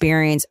intimate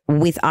experience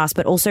with us,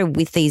 but also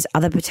with these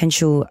other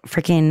potential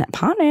freaking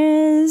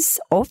partners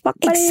or fuck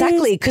buddies.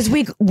 Exactly, because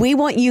we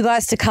want you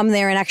guys to come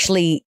there and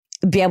actually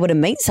be able to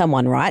meet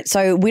someone, right?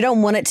 So we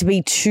don't want it to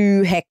be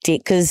too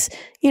hectic because,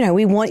 you know,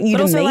 we want you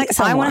to meet like,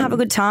 someone. I want to have a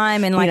good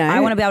time and like, you know? I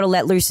want to be able to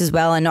let loose as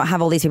well and not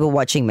have all these people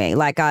watching me.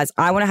 Like, guys,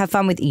 I want to have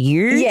fun with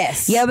you.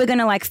 Yes. Yeah, we're going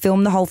to like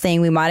film the whole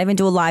thing. We might even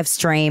do a live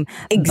stream.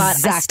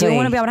 Exactly. But I still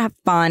want to be able to have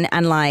fun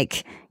and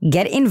like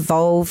get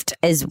involved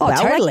as well.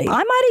 Totally. Like,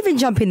 I might even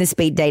jump in the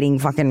speed dating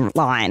fucking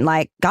line.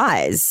 Like,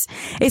 guys,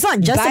 it's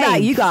not just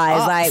about you guys.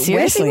 Like,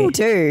 seriously. We're single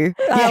too.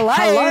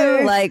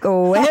 Hello. Like,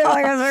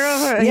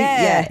 we're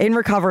in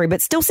recovery,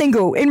 but still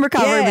single. In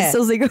recovery, but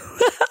still single.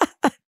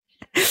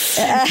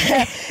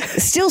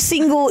 Still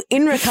single,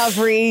 in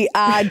recovery,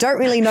 don't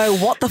really know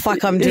what the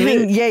fuck I'm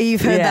doing. Yeah,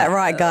 you've heard that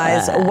right,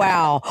 guys.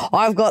 Wow.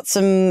 I've got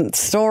some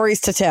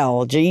stories to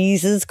tell.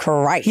 Jesus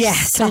Christ. Yeah,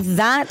 so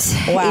that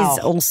is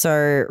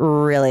also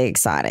really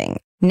exciting.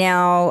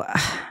 Now,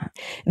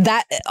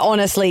 that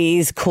honestly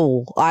is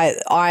cool.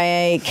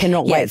 I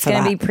cannot wait for that. It's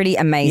going to be pretty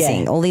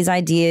amazing. All these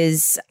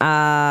ideas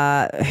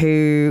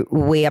who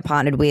we are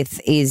partnered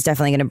with is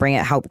definitely going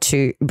to help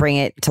to bring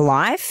it to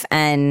life,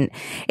 and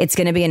it's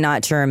going to be a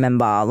night to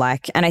remember.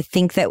 Like, and I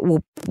think that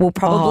we'll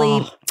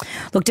probably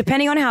look,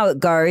 depending on how it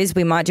goes,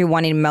 we might do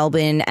one in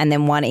Melbourne and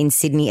then one in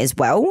Sydney as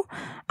well.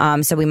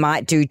 So we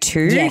might do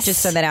two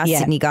just so that our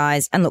Sydney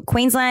guys, and look,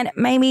 Queensland,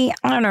 maybe,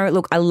 I don't know.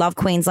 Look, I love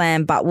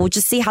Queensland, but we'll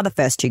just see how the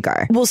first two go.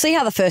 We'll see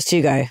how the first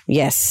two go.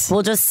 Yes.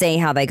 We'll just see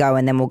how they go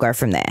and then we'll go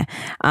from there.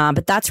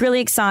 But that's really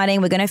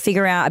exciting. We're going to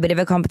figure out a bit of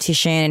a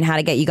competition and how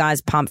to get you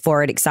guys pumped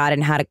for it, excited,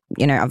 and how to,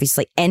 you know,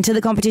 obviously enter the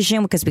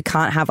competition because we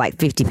can't have like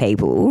 50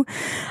 people.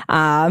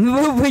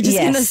 We're just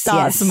going to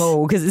start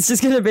small because it's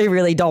just going to be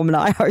really Dom and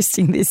I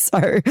hosting this. So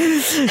we're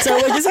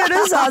just going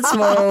to start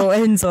small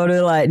and sort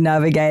of like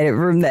navigate it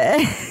from there.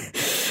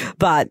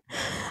 But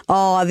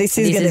this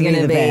is going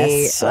to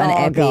be an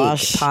epic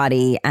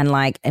party, and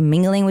like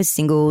mingling with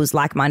singles,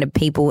 like-minded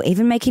people,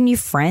 even making new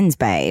friends,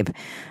 babe.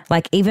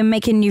 Like even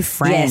making new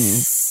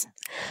friends,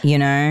 you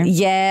know?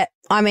 Yeah.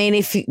 I mean,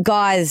 if you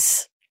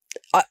guys,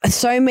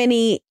 so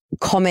many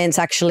comments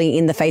actually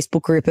in the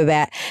Facebook group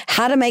about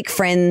how to make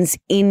friends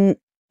in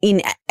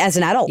as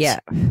an adult. Yeah.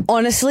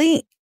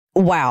 Honestly,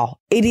 wow.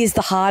 It is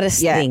the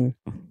hardest thing.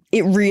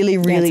 It really,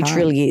 really,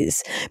 truly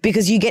is,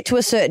 because you get to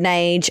a certain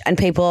age and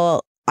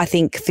people I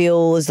think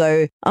feel as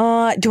though,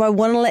 do I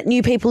want to let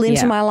new people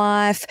into my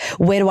life?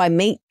 Where do I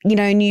meet,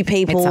 new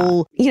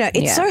people?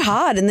 It's so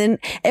hard. And then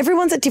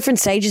everyone's at different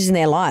stages in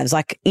their lives.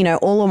 Like,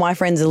 all of my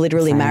friends are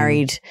literally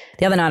married.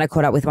 The other night I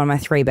caught up with one of my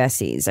 3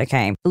 besties,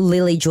 okay?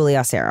 Lily,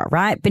 Julia, Sarah,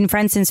 right? Been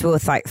friends since we were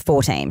like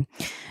 14.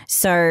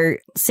 So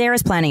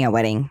Sarah's planning her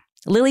wedding.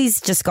 Lily's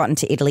just gotten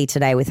to Italy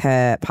today with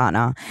her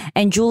partner,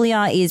 and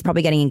Julia is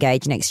probably getting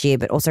engaged next year,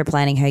 but also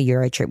planning her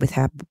Euro trip with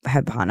her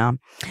partner.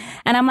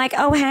 And I'm like,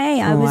 oh, hey,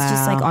 I was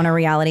just like on a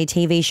reality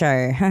TV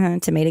show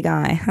to meet a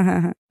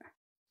guy.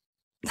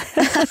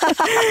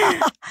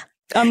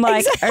 I'm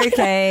like,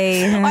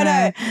 okay.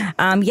 I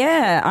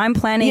know. I'm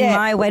planning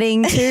my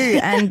wedding too.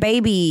 And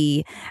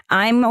baby,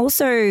 I'm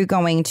also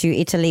going to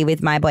Italy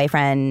with my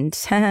boyfriend.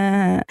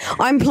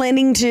 I'm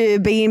planning to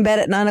be in bed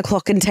at 9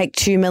 o'clock and take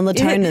 2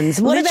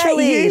 melatonins. What about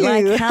you?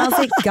 Like, how's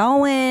it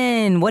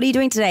going? What are you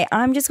doing today?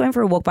 I'm just going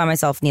for a walk by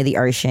myself near the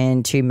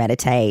ocean to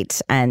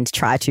meditate and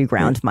try to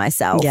ground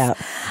myself. Yeah.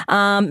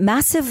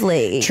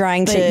 Massively.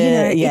 Trying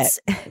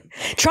to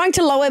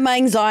lower my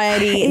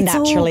anxiety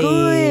naturally.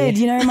 It's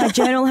all good. My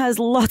journal has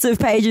lots of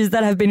pages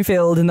that have been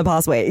filled in the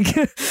past week.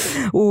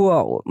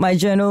 Whoa. My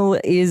journal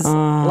is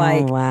oh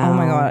my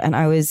God. And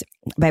I was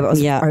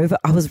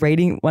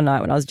reading one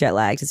night when I was jet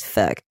lagged as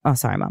fuck. Oh,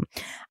 sorry, Mum.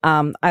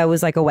 I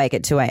was like awake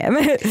at 2 a.m.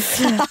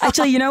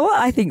 Actually, you know what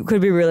I think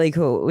could be really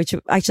cool, which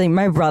actually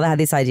my brother had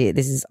this idea.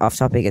 This is off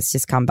topic. It's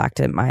just come back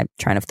to my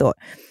train of thought.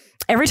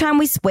 Every time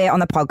we swear on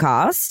the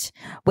podcast,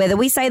 whether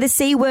we say the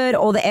C word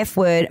or the F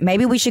word,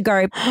 maybe we should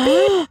go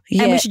beep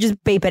and we should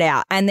just beep it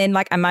out. And then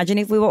imagine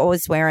if we were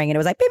always swearing and it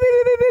was like beep, beep,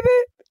 beep, beep,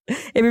 beep, beep.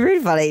 It'd be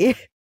really funny.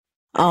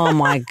 Oh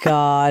my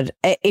God.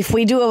 If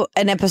we do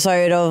an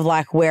episode of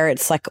where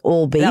it's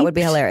all beep. That would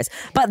be hilarious.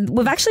 But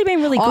we've actually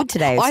been really good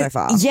today so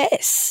far.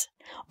 Yes.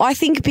 I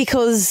think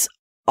because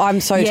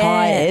I'm so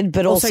tired,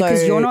 but also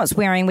because you're not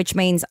swearing, which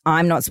means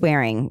I'm not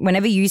swearing.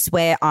 Whenever you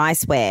swear, I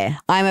swear.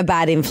 I'm a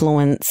bad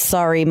influence.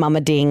 Sorry,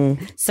 Mama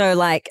Ding.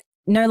 So I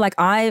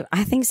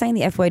think saying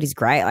the F word is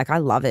great. I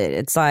love it.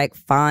 It's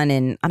fun,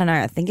 and I don't know.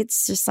 I think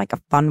it's just a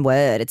fun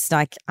word. It's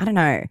I don't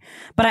know,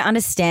 but I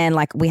understand.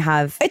 We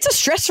have. It's a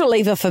stress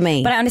reliever for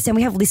me. But I understand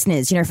we have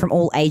listeners, from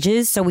all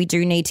ages, so we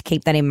do need to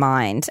keep that in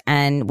mind,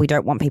 and we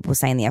don't want people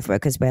saying the F word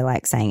because we're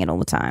saying it all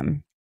the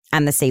time.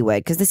 And the C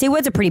word, because the C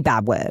word's a pretty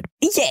bad word.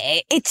 Yeah,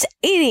 it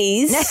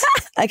is.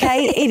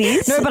 Okay, it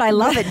is. No, but I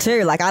love it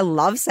too. I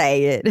love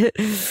saying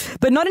it.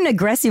 But not in an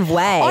aggressive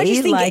way. I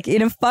just think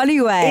in a funny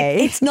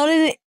way. It's not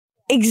in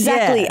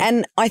exactly. Yeah.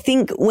 And I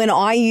think when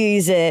I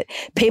use it,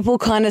 people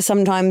kind of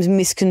sometimes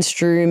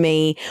misconstrue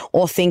me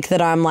or think that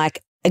I'm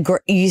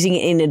using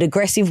it in an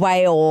aggressive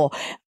way or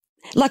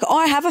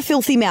I have a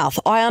filthy mouth.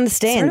 I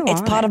understand.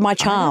 It's part of my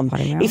charm.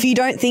 If you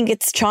don't think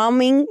it's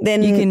charming,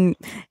 then you can.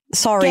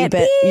 Sorry,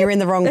 but you're in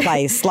the wrong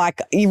place.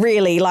 You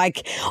really,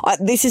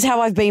 this is how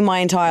I've been my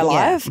entire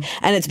life,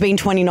 and it's been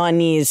 29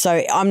 years,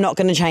 so I'm not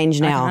going to change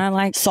now.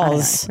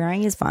 Soz.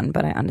 Swearing is fun,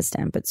 but I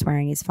understand, but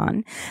swearing is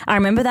fun. I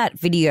remember that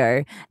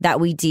video that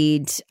we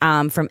did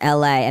from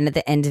LA, and at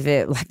the end of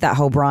it, that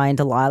whole Brian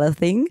Delilah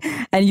thing,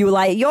 and you were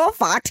like, you're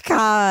fucked,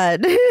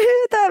 card.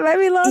 That made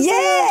me laugh.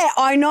 Yeah,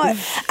 I know.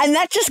 And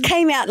that just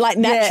came out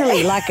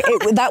naturally.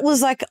 That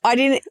was I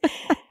didn't...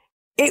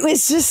 It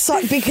was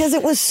just because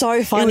it was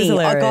so funny.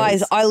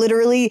 Guys, I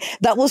literally,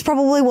 that was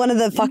probably one of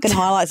the fucking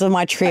highlights of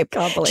my trip.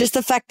 Just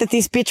the fact that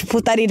this bitch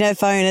put that in her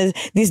phone as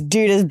this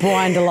dude as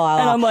Brian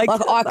Delilah. And I'm I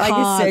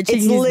can't.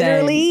 It's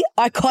literally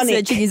iconic. I'm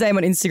searching his name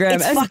on Instagram.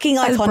 It's fucking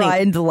iconic. As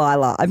Brian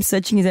Delilah. I'm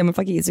searching his name on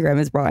fucking Instagram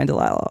as Brian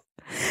Delilah.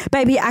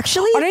 Baby,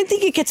 actually. I don't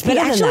think it gets better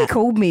than that. He actually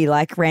called me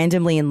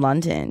randomly in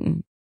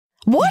London.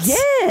 What?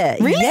 Yeah.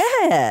 Really?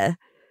 Yeah.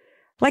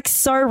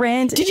 So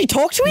random. Did you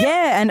talk to him?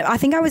 Yeah, and I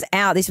think I was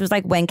out. This was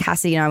when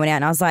Cassidy and I went out,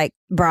 and I was like,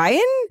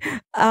 Brian?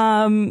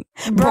 Brian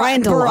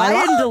Delilah? Brian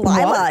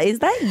Delilah, is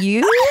that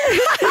you?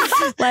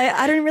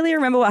 I don't really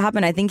remember what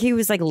happened. I think he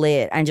was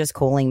lit and just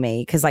calling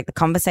me because the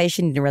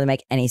conversation didn't really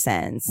make any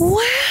sense.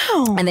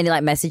 Wow. And then he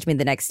messaged me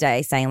the next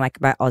day saying my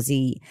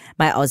Aussie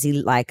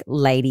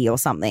lady or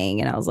something.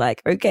 And I was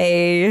like,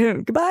 okay,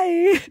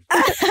 goodbye.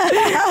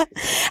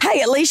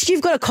 Hey, at least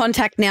you've got a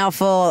contact now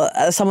for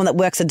someone that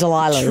works at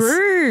Delilah's.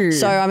 True.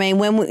 So, I mean,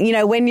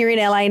 when you're in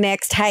LA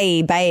next,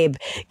 hey, babe,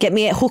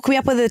 hook me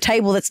up with a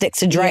table that's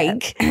next to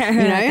Drake.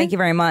 Yeah. Thank you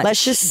very much.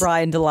 Let's just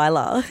Brian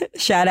Delilah.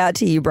 Shout out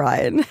to you,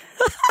 Brian.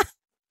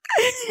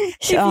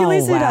 If you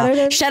listen, wow. I don't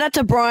know. Shout out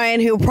to Brian,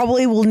 who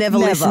probably will never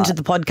listen to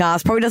the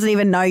podcast. Probably doesn't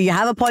even know you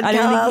have a podcast. I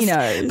don't think he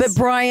knows. But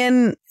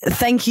Brian,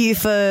 thank you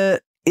for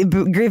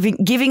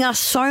giving us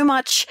so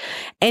much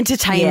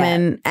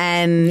entertainment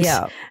and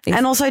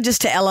also just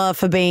to Ella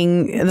for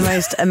being the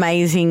most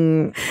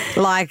amazing,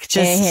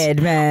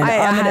 airhead, man.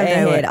 I'm an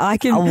airhead. I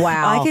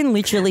can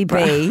literally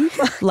be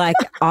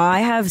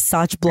I have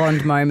such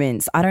blonde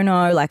moments. I don't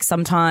know,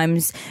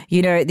 sometimes,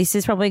 this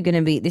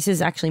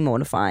is actually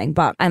mortifying,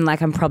 but I'm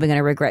probably going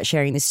to regret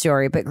sharing this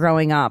story, but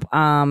growing up,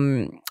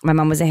 my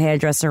mum was a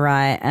hairdresser,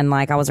 right? And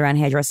I was around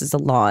hairdressers a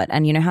lot,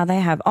 and you know how they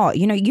have,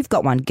 you've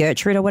got one,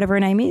 Gertrude or whatever her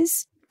name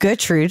is.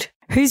 Gertrude.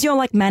 Who's your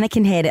like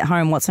mannequin head at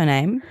home? What's her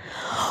name?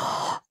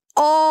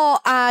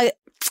 Oh,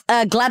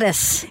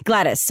 Gladys.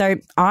 Gladys. So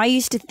I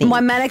used to think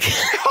My mannequin.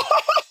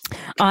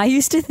 I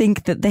used to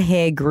think that the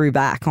hair grew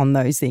back on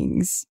those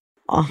things.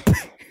 Oh.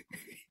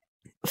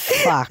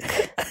 Fuck.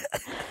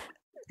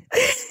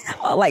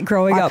 Like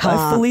growing up,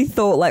 I fully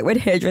thought like when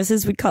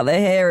hairdressers would cut their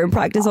hair and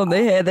practice on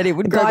their hair that it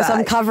would grow Guys, back.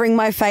 I'm covering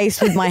my face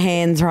with my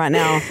hands right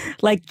now.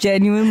 Like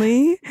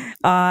genuinely,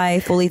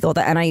 I fully thought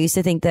that. And I used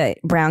to think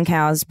that brown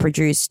cows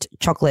produced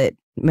chocolate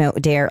milk,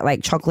 dairy,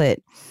 like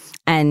chocolate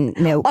and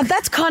milk. Oh,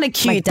 that's kind of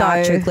cute, like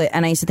dark though. chocolate.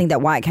 And I used to think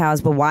that white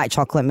cows were white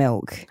chocolate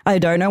milk. I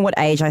don't know what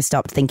age I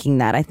stopped thinking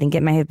that. I think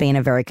it may have been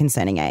a very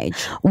concerning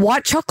age.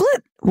 White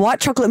chocolate? White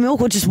chocolate milk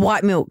or just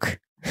white milk?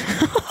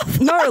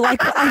 No, like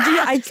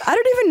I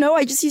don't even know.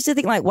 I just used to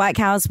think like white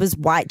cows was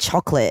white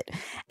chocolate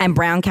and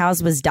brown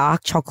cows was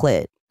dark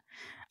chocolate.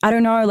 I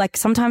don't know. Like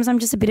sometimes I'm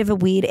just a bit of a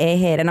weird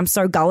airhead and I'm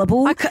so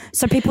gullible.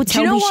 So people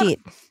tell me shit.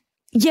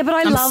 Yeah, but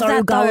I'm love so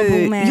that gullible,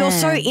 though. man. You're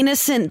so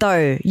innocent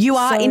though. You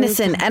are So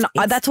innocent. And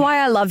that's why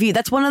I love you.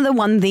 That's one of the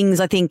one things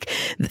I think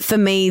for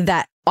me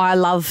that I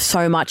love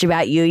so much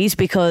about you is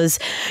because,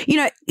 you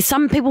know,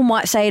 some people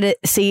might see it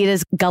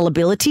as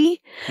gullibility,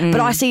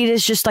 but I see it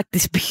as just like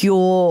this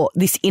pure,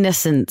 this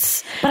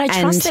innocence. But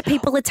I trust that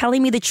people are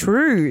telling me the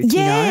truth.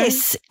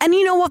 Yes. You know? And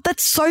you know what?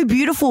 That's so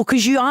beautiful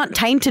because you aren't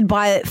tainted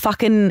by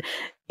fucking,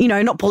 you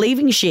know, not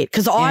believing shit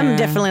because I'm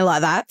definitely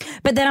like that.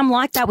 But then I'm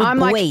like that with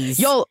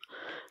boys.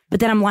 But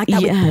then I'm like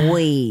that with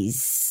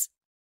boys.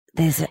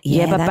 There's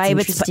but babe,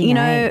 it's, you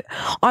know,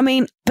 I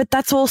mean, but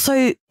that's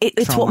also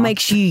it's what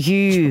makes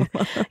you.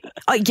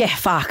 Oh yeah,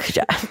 fuck.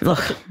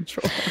 Look,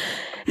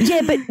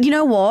 yeah, but you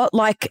know what?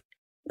 Like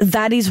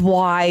that is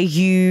why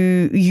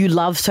you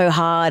love so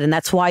hard, and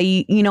that's why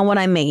you know what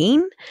I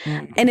mean.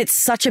 And it's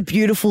such a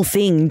beautiful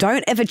thing.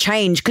 Don't ever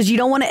change because you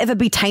don't want to ever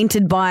be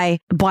tainted by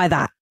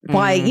that.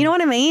 Why, you know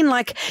what I mean?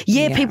 Like,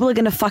 people are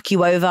going to fuck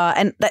you over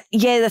and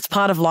that's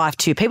part of life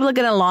too. People are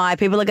going to lie.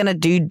 People are going to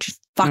do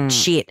fucked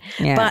shit.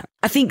 Yeah. But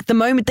I think the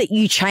moment that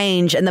you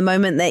change and the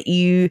moment that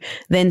you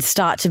then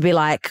start to be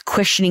like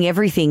questioning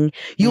everything,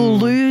 you'll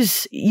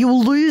lose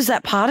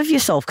that part of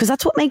yourself because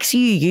that's what makes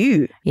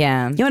you.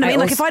 Yeah. You know what I mean?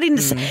 Like if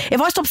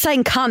I stopped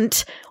saying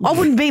cunt, I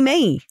wouldn't be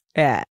me.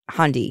 Yeah.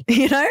 Hundy.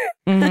 You know?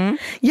 Mm-hmm.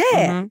 Yeah.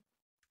 Mm-hmm.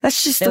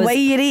 That's just the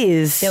way it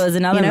is. There was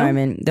another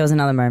moment. There was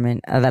another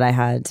moment that I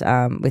had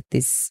with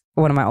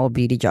one of my old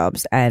beauty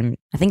jobs, and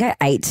I think I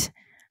ate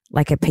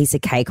like a piece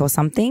of cake or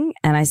something,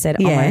 and I said,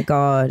 "Oh my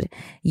god,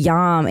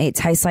 yum! It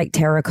tastes like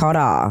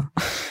terracotta."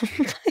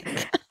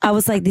 I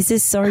was like, "This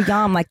is so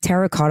yum, like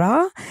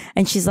terracotta,"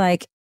 and she's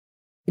like,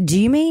 "Do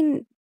you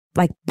mean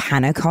like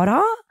panna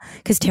cotta?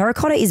 Because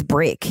terracotta is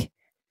brick."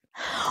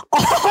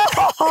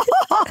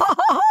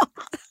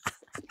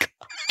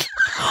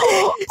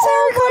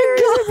 Terracotta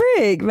is a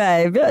brick,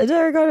 babe.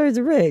 Terracotta is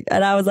a brick.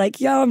 And I was like,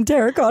 yum,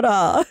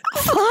 terracotta.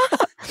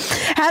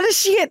 How does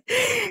she get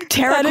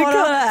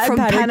terracotta from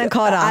panna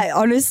cotta?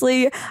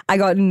 I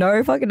got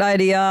no fucking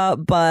idea,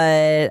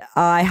 but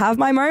I have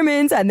my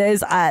moments, and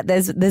there's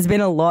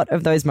been a lot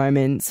of those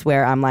moments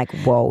where I'm like,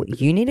 whoa,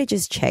 you need to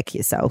just check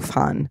yourself,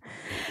 hun.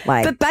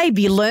 Like, but babe,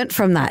 you learnt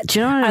from that. Do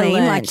you know what I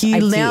mean? Like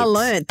you now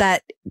learnt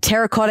that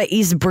terracotta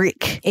is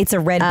brick. It's a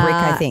red brick,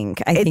 I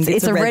think. I think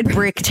it's a red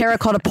brick.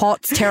 Terracotta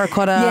pots,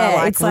 terracotta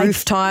it's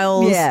roof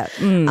tiles. Yeah.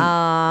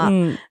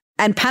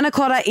 And panna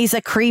cotta is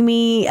a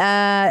creamy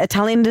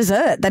Italian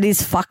dessert that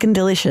is fucking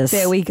delicious.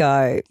 There we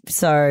go.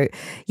 So,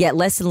 yeah,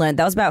 lesson learned.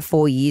 That was about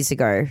 4 years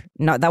ago.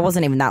 No, that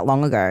wasn't even that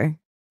long ago.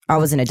 I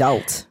was an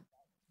adult.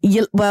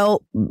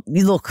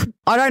 Look,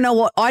 I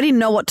didn't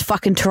know what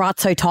fucking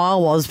terrazzo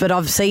tile was, but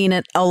I've seen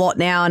it a lot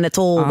now and it's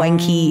all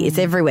wanky. It's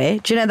everywhere.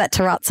 Do you know that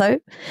terrazzo?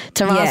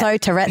 Terrazzo?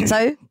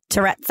 Terrazzo?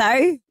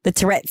 The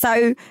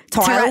terrazzo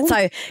tile?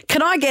 Terrazzo.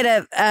 Can I get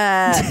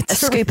a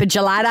scoop of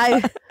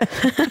gelato?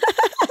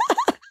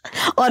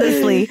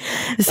 Honestly,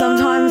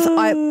 sometimes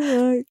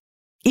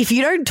if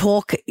you don't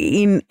talk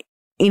in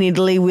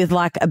Italy with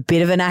like a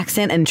bit of an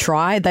accent and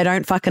try, they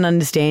don't fucking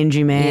understand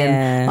you,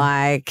 man. Yeah.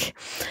 Like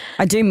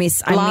I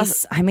miss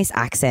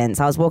accents.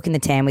 I was walking the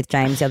Tam with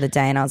James the other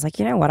day and I was like,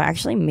 you know what? I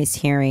actually miss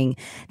hearing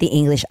the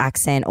English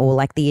accent or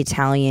like the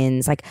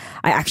Italians. Like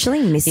I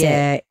actually miss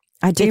it.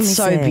 I do miss it. It's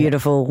so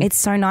beautiful. It's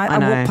so nice. I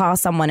walked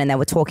past someone and they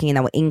were talking and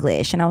they were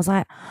English and I was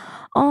like,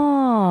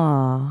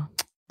 oh,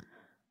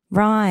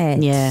 right.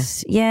 Yeah.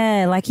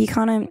 Yeah. Like you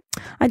kind of,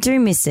 I do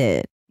miss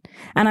it.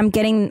 And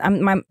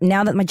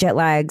now that my jet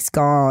lag's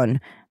gone,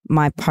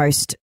 my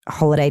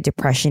post-holiday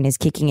depression is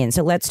kicking in.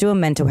 So let's do a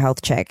mental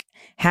health check.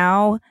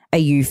 How are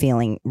you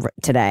feeling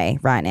today,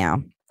 right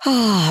now?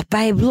 Oh,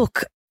 babe,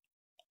 look,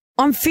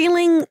 I'm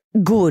feeling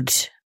good.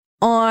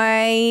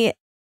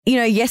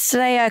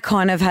 Yesterday I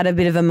kind of had a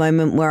bit of a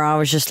moment where I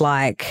was just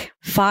like,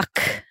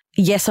 fuck,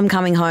 yes, I'm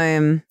coming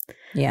home.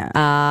 Yeah.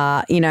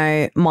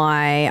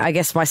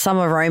 My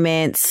summer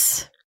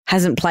romance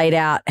hasn't played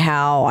out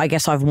how I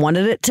guess I've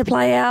wanted it to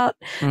play out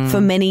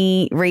for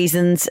many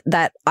reasons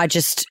that I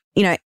just,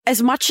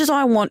 as much as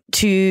I want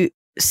to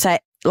say,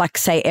 like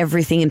say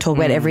everything and talk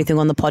about everything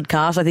on the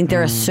podcast. I think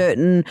there are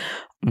certain,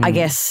 I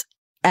guess,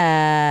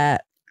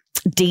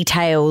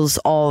 details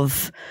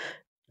of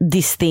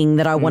this thing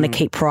that I want to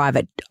keep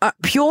private,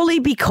 purely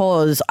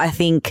because I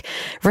think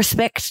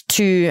respect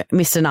to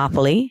Mr.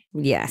 Napoli.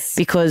 Yes.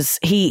 Because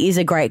he is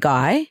a great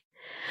guy.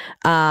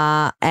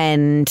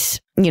 And,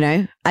 you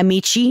know,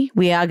 amici,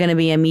 we are going to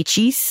be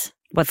amicis.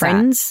 What's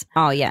friends?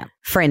 That? Oh, yeah.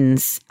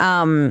 Friends.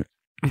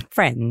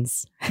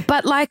 Friends.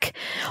 But like,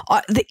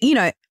 you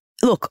know,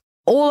 look,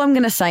 all I'm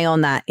going to say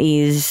on that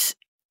is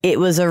it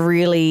was a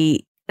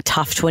really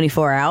tough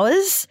 24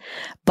 hours,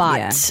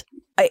 but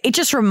it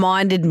just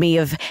reminded me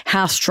of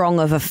how strong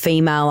of a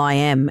female I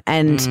am.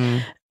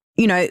 And,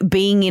 you know,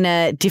 being in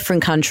a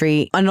different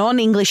country, a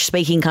non-English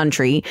speaking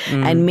country,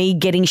 and me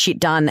getting shit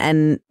done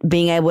and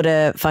being able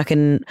to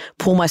fucking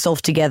pull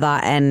myself together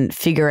and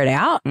figure it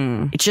out,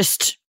 it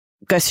just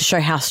goes to show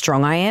how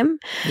strong I am.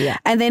 Yeah.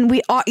 And then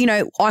you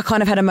know, I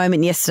kind of had a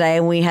moment yesterday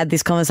and we had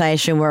this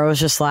conversation where I was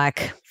just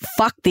like,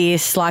 fuck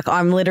this. Like,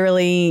 I'm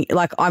literally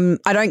like,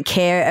 I don't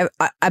care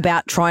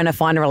about trying to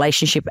find a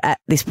relationship at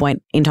this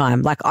point in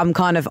time. Like,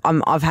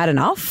 I've had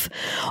enough.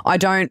 I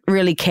don't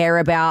really care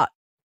about,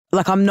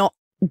 like, I'm not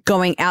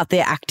going out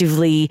there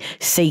actively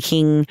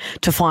seeking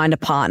to find a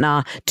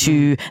partner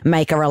to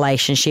make a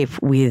relationship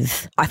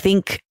with. I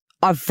think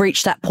I've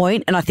reached that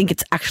point, and I think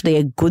it's actually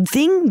a good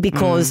thing,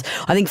 because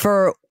I think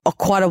for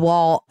quite a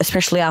while,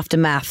 especially after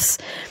maths,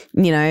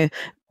 you know,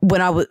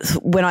 when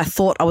I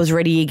thought I was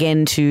ready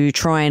again to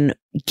try and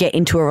get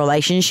into a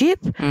relationship,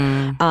 you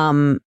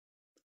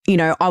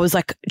know, I was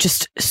like,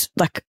 just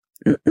like,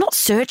 not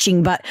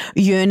searching, but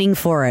yearning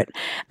for it.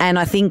 And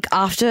I think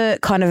after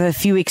kind of a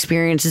few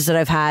experiences that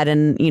I've had,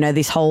 and, you know,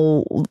 this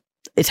whole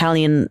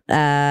Italian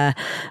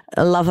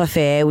love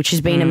affair, which has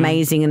been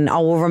amazing, and I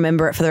will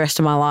remember it for the rest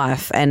of my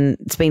life, and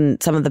it's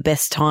been some of the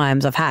best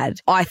times I've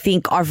had. I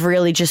think I've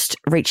really just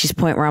reached this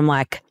point where I'm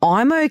like,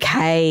 I'm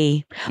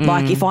okay.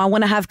 Like, if I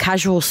want to have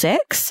casual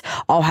sex,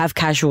 I'll have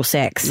casual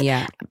sex.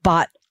 Yeah.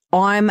 But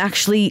I'm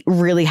actually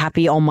really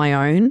happy on my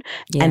own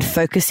and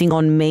focusing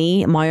on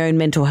me, my own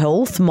mental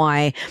health,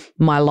 my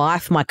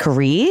life, my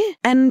career,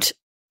 and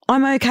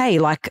I'm okay.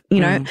 Like,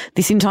 you know,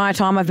 this entire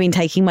time I've been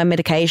taking my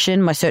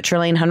medication, my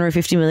sertraline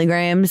 150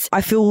 milligrams.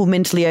 I feel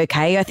mentally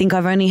okay. I think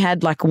I've only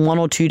had like 1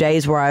 or 2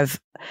 days where I've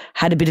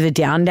had a bit of a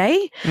down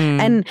day,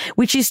 and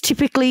which is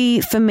typically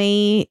for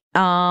me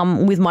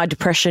with my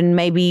depression,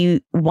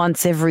 maybe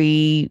once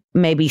every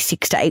maybe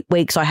 6 to 8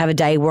 weeks, I have a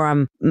day where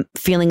I'm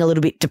feeling a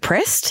little bit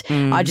depressed.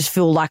 I just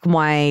feel like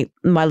my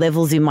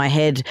levels in my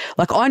head,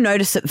 like I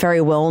notice it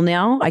very well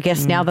now. I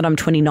guess now that I'm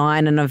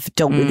 29 and I've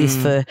dealt with this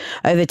for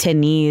over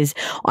 10 years,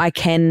 I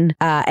can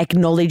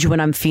acknowledge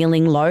when I'm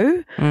feeling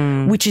low,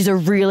 which is a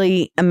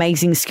really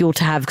amazing skill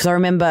to have. Because I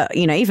remember,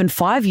 you know, even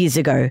 5 years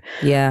ago,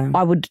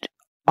 I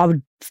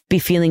would be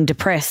feeling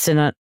depressed,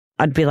 and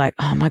I'd be like,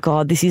 oh my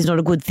God, this is not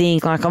a good thing.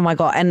 Like, oh my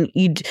God. And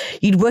you'd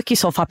work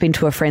yourself up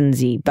into a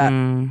frenzy. But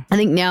I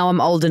think now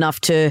I'm old enough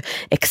to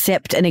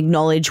accept and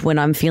acknowledge when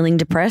I'm feeling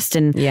depressed,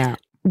 and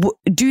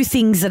do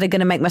things that are going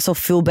to make myself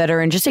feel better,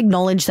 and just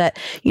acknowledge that,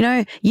 you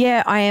know,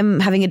 I am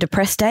having a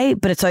depressed day,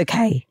 but it's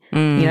okay. You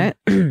know,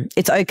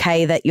 it's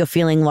okay that you're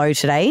feeling low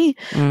today.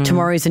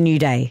 Tomorrow's a new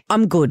day.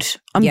 I'm good.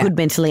 I'm good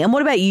mentally. And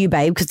what about you,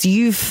 babe? Because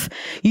you've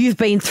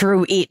been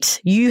through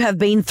it. You have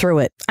been through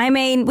it. I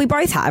mean, we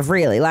both have,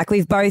 really. Like,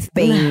 we've both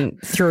been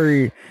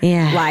through,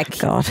 like,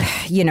 God,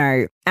 you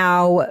know,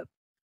 our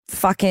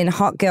fucking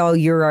hot girl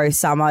Euro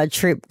summer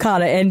trip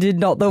kind of ended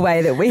not the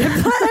way that we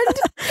had planned.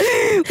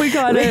 We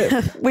kind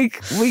of,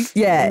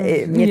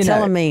 you're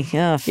telling me.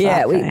 Oh, fuck,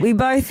 yeah, we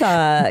both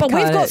are. But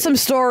we've got some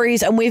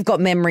stories and we've got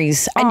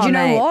memories. And you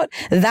know what?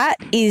 That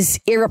is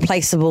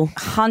irreplaceable.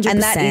 100%.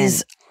 And that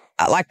is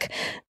like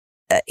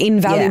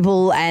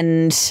invaluable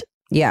and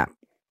yeah.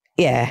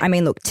 I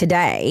mean, look,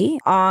 today,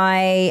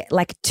 Sunday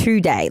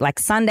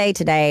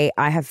today,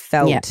 I have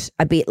felt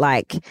a bit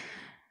like,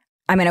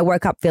 I mean, I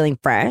woke up feeling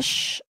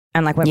fresh.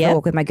 And like went for a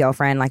walk with my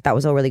girlfriend, like that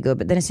was all really good.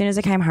 But then as soon as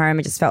I came home,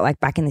 it just felt like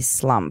back in this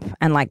slump.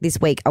 And like this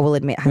week, I will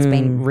admit, has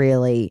been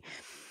it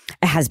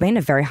has been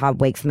a very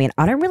hard week for me. And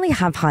I don't really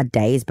have hard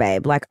days,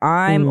 babe. Like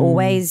I'm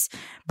always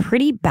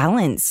pretty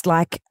balanced.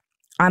 Like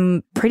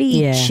I'm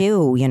pretty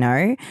chill, you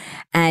know?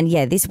 And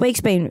this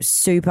week's been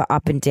super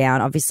up and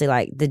down. Obviously,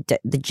 like the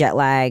jet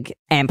lag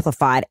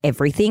amplified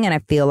everything. And I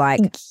feel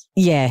like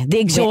the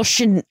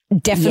exhaustion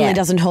definitely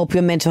doesn't help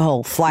your mental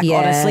health. Like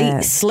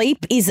honestly,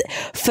 sleep is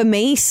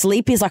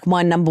like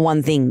my number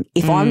one thing.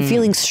 If I'm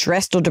feeling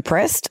stressed or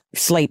depressed,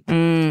 sleep.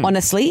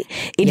 Honestly,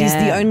 it is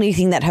the only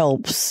thing that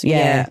helps.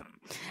 Yeah.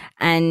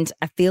 And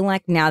I feel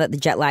like now that the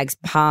jet lag's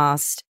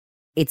passed,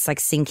 it's like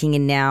sinking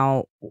in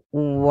now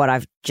what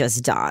I've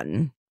just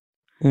done.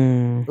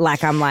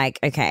 Like I'm like,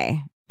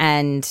 okay.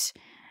 And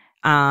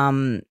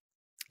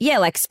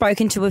like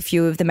spoken to a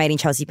few of the Made in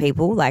Chelsea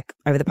people like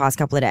over the past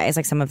couple of days.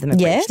 Like some of them have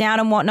reached out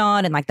and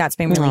whatnot, and like that's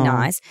been really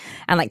nice.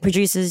 And like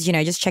producers, you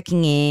know, just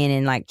checking in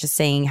and like just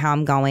seeing how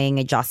I'm going,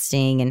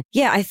 adjusting. And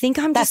I think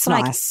I'm just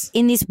like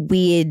in this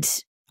weird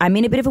I'm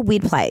in a bit of a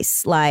weird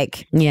place.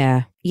 Like,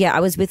 Yeah. I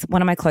was with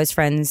one of my close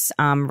friends,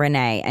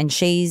 Renee, and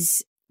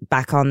she's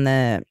back on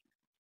the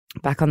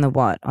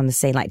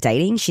scene, like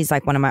dating. She's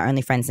like one of my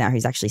only friends now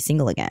who's actually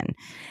single again.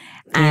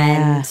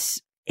 And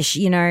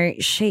she,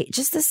 she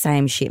just the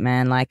same shit,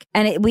 man. Like,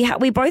 and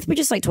we both were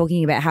just like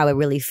talking about how we're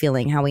really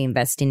feeling, how we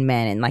invest in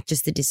men, and like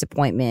just the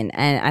disappointment.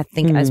 And I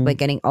think as we're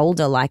getting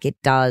older, like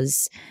it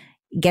gets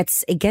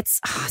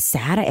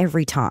sadder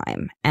every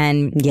time.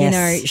 And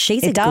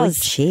she's a good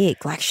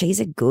chick. Like, she's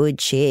a good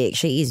chick.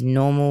 She is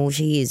normal.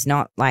 She is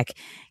not like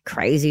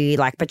crazy,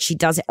 like, but she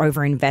doesn't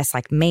overinvest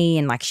like me,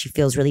 and like she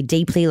feels really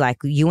deeply like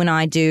you and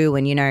I do.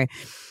 And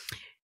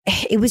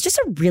it was just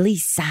a really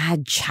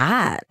sad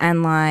chat,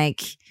 and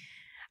like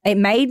it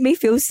made me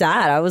feel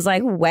sad. I was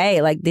like,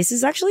 wait, like this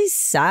is actually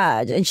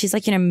sad. And she's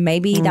like,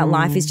 maybe that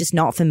life is just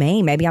not for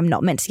me. Maybe I'm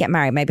not meant to get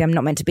married. Maybe I'm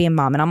not meant to be a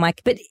mum. And I'm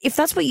like, but if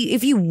that's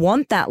if you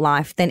want that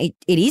life, then it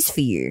is for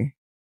you,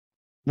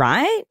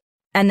 right?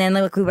 And then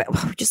like we were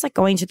just like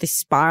going to this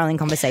spiraling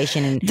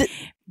conversation, and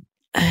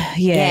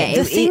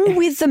the thing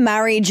with the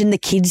marriage and the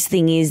kids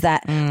thing is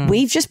that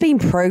we've just been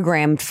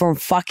programmed from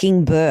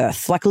fucking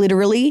birth, like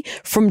literally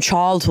from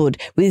childhood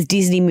with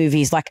Disney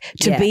movies, like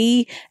to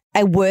be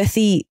a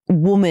worthy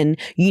woman,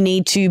 you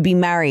need to be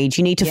married,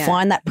 you need to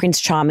find that Prince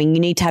Charming, you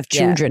need to have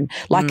children.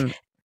 Like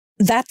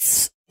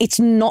it's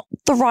not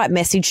the right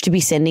message to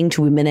be sending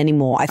to women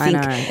anymore. I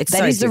think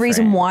that is the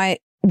reason why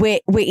we're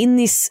in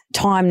this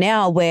time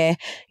now where,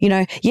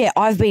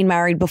 I've been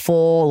married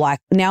before. Like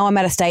now I'm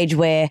at a stage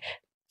where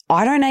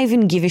I don't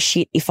even give a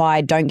shit if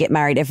I don't get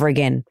married ever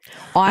again.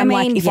 I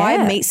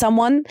meet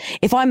someone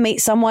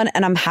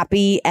and I'm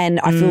happy and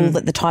I feel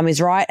that the time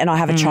is right and I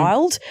have a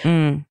child,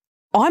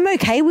 I'm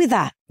okay with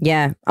that.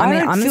 Yeah. I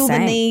don't feel the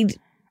need.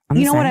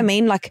 You know what I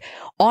mean? Like,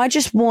 I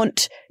just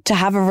want to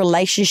have a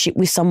relationship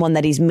with someone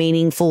that is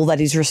meaningful,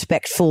 that is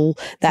respectful,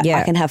 that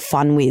I can have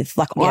fun with.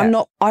 Like, I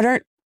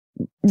don't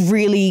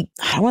really,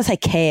 I don't want to say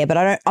care,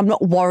 but I'm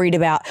not worried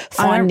about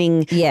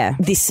finding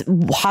this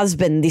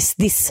husband,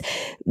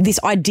 this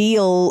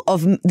ideal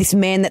of this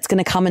man that's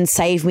going to come and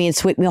save me and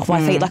sweep me off my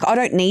feet. Like, I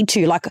don't need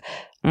to. Like,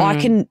 I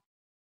can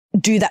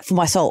do that for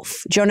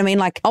myself. Do you know what I mean?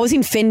 Like, I was in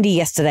Fendi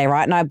yesterday,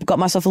 right? And I got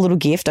myself a little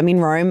gift. I'm in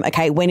Rome.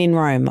 Okay, when in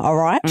Rome, all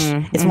right?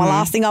 It's my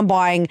last thing I'm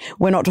buying.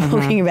 We're not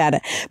talking about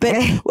it. But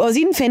I was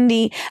in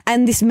Fendi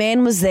and this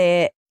man was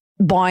there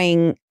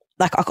buying,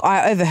 like,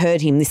 I overheard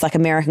him, this like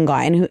American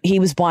guy, and he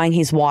was buying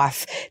his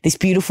wife this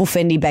beautiful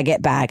Fendi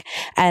baguette bag.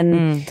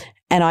 And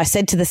I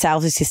said to the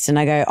sales assistant,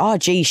 I go, oh,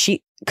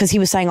 gee, because he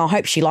was saying, I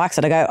hope she likes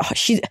it. I go,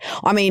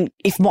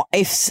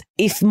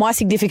 if my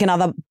significant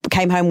other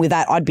came home with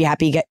that, I'd be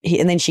happy.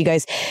 And then she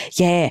goes,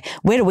 yeah,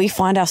 where do we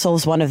find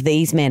ourselves one of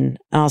these men?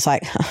 And I was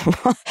like,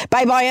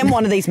 babe, I am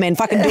one of these men.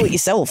 Fucking do it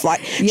yourself.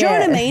 Like, do you know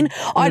what I mean?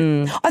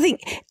 I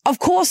think, of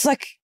course,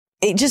 like,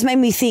 it just made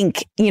me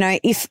think,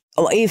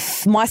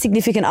 if my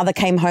significant other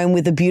came home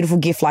with a beautiful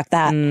gift like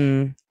that,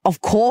 of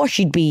course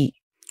you'd be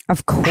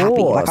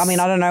happy. Like, I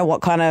mean, I don't know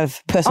what kind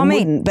of person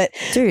wouldn't, but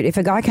dude, if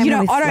a guy came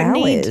home with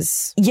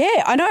flowers,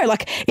 I know.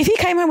 Like, if he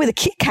came home with a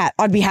Kit Kat,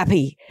 I'd be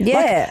happy.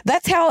 Yeah, like,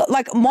 that's how.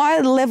 Like, my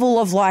level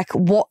of like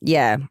what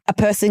a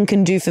person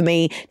can do for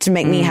me to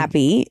make me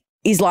happy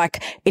is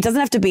like, it doesn't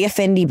have to be a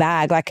Fendi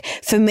bag. Like,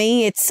 for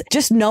me, it's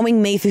just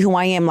knowing me for who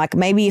I am. Like,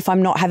 maybe if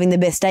I'm not having the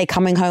best day,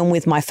 coming home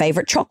with my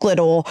favorite chocolate,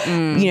 or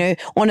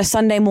on a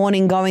Sunday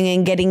morning going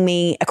and getting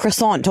me a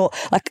croissant, or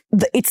like,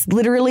 it's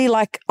literally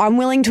like, I'm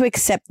willing to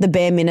accept the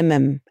bare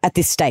minimum at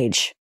this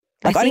stage.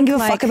 Like, I didn't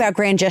give a fuck about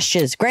grand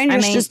gestures. Grand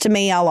gestures to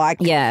me are like,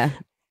 well,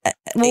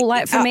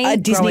 like for me, a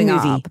Disney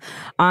movie.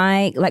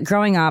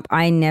 Growing up,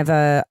 I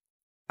never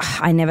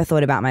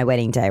thought about my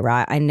wedding day,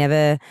 right? I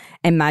never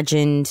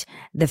imagined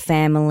the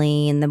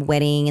family and the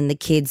wedding and the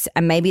kids.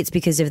 And maybe it's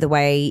because of the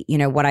way,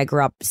 what I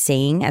grew up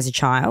seeing as a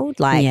child,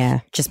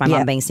 like just my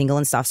mum being single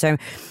and stuff. So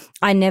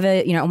I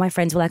never, all my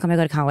friends were like, oh my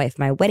God, I can't wait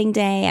for my wedding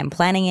day. I'm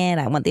planning it.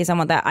 I want this, I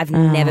want that. I've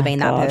never been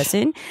that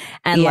person.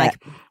 And like,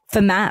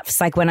 for maths,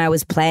 like when I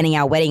was planning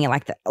our wedding,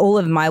 like all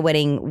of my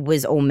wedding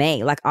was all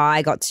me. Like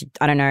I got to,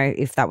 I don't know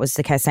if that was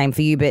the case, same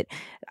for you, but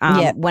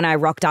when I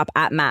rocked up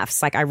at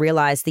maths, like I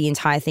realized the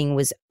entire thing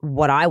was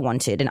what I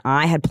wanted and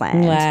I had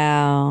planned.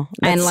 Wow.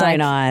 That's so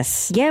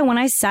nice. Yeah. When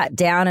I sat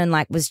down and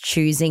like was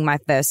choosing my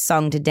first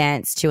song to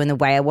dance to and the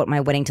way I want my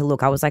wedding to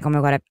look, I was like, oh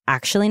my God, I've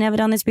actually never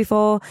done this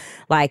before.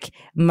 Like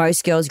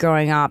most girls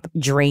growing up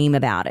dream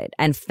about it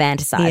and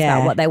fantasize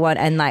about what they want.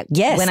 And like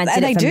when I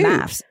did it for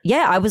maths,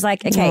 I was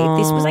like, okay, if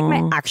this was like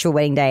my actual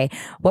wedding day,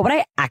 what would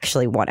I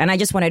actually want? And I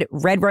just wanted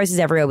red roses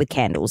everywhere with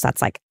candles.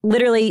 That's like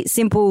literally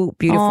simple,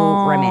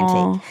 beautiful,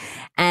 romantic.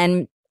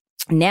 And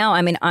now,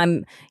 I mean,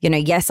 I'm,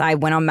 yes, I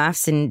went on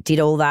maths and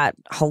did all that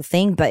whole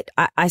thing, but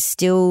I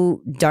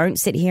still don't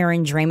sit here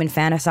and dream and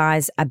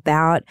fantasize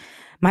about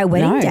my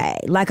wedding day.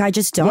 Like, I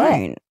just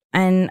don't.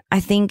 And I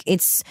think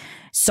it's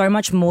so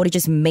much more to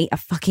just meet a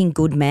fucking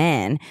good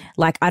man.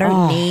 Like, I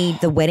don't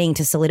need the wedding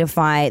to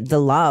solidify the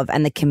love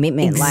and the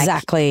commitment.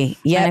 Exactly.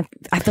 Yeah.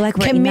 I feel like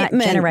we're in that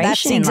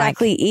generation. That's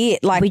exactly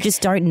it. Like, we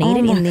just don't need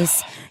it in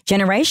this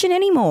generation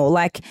anymore.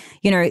 Like,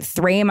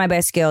 3 of my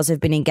best girls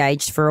have been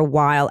engaged for a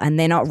while and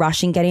they're not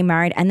rushing getting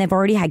married and they've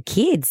already had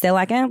kids. They're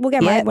like, we'll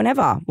get married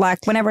whenever.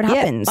 Like, whenever it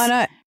happens. I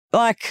know.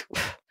 Like...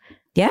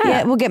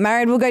 Yeah, we'll get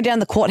married. We'll go down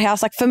the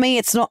courthouse. Like, for me,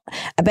 it's not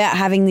about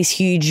having this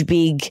huge,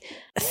 big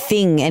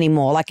thing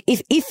anymore. Like,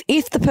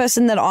 if the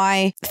person that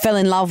I fell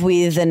in love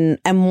with and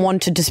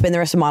wanted to spend the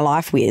rest of my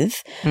life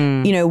with,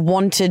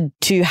 wanted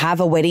to have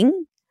a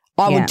wedding,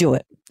 I would do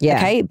it. Yeah.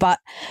 Okay. But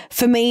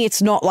for me,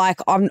 it's not like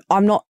I'm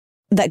not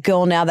that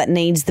girl now that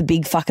needs the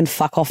big fucking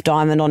fuck off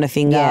diamond on her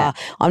finger. Yeah.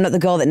 I'm not the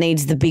girl that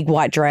needs the big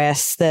white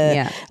dress.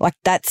 Like,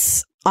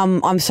 that's.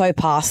 I'm so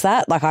past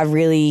that. Like, I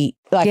really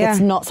it's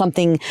not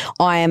something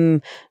I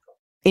am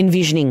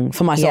envisioning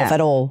for myself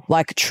at all.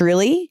 Like,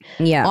 truly,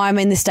 I'm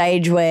in the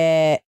stage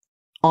where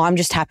I'm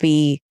just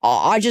happy.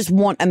 I just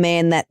want a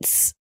man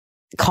that's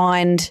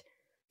kind,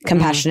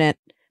 compassionate,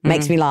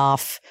 makes me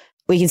laugh.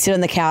 We can sit on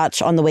the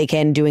couch on the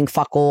weekend doing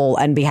fuck all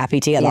and be happy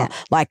together. Yeah.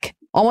 Like,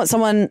 I want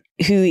someone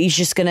who is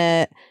just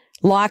gonna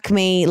like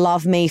me,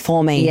 love me,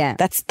 for me. Yeah.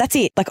 That's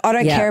it. Like, I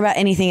don't care about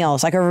anything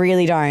else. Like, I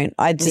really don't.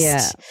 I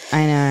just...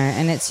 I know.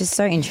 And it's just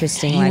so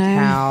interesting, like,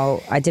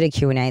 how I did a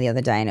Q&A the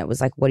other day and it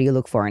was like, what do you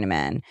look for in a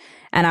man?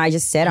 And I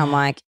just said, I'm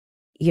like,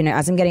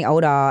 as I'm getting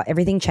older,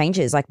 everything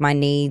changes. Like, my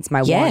needs,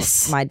 my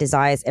wants, my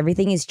desires,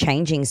 everything is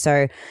changing.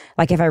 So,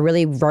 like, if I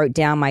really wrote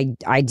down my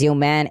ideal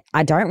man,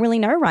 I don't really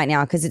know right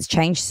now because it's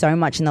changed so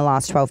much in the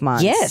last 12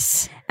 months.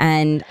 Yes.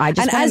 And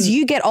as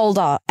you get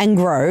older and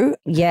grow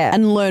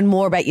and learn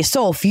more about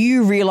yourself,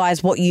 you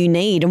realize what you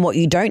need and what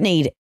you don't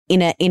need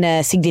in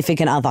a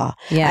significant other.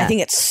 Yeah. I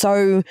think it's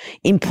so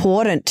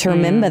important to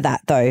remember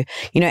that, though,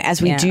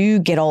 as we do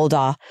get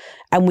older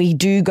and we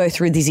do go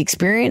through these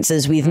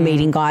experiences with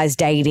meeting guys,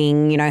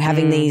 dating,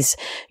 having these,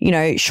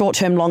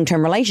 short-term,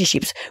 long-term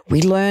relationships,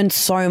 we learn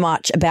so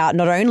much about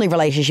not only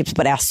relationships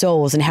but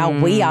ourselves and how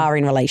we are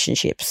in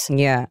relationships.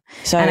 Yeah.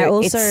 So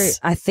and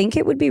I think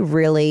it would be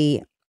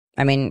really,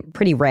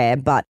 pretty rare,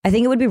 but I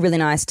think it would be really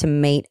nice to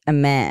meet a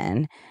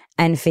man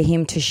and for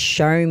him to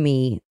show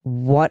me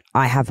what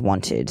I have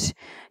wanted,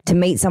 to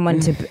meet someone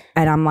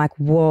and I'm like,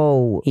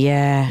 whoa,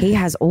 he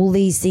has all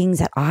these things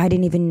that I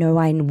didn't even know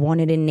I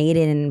wanted and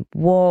needed. And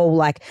whoa,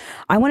 like,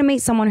 I want to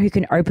meet someone who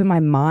can open my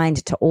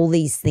mind to all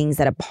these things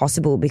that are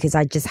possible because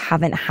I just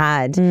haven't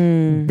had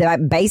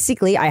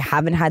basically I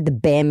haven't had the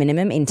bare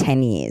minimum in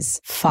 10 years.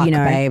 Fuck,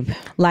 babe.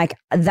 Like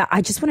that.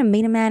 I just want to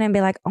meet a man and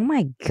be like, oh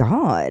my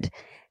God.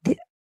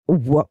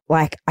 What,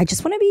 like, I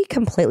just want to be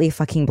completely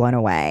fucking blown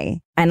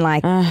away. And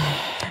like,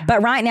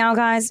 but right now,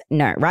 guys,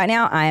 no. Right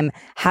now, I'm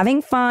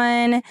having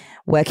fun,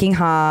 working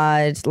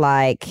hard.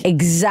 Like,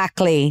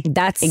 exactly.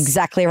 That's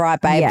exactly right,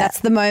 babe.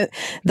 That's the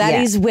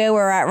That is where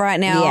we're at right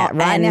now. Yeah,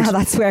 right now,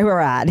 that's where we're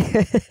at.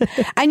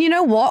 And you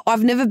know what?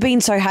 I've never been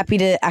so happy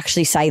to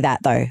actually say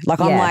that, though.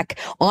 Like, I'm like,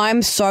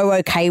 I'm so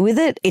okay with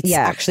it. It's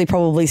actually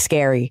probably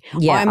scary.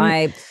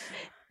 Yeah,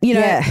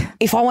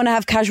 if I want to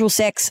have casual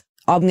sex,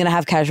 I'm going to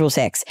have casual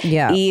sex.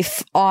 Yeah.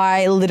 If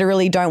I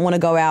literally don't want to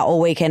go out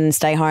all weekend and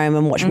stay home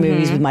and watch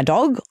movies with my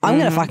dog, I'm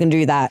going to fucking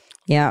do that.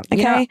 Yeah.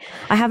 Okay.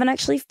 I haven't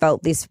actually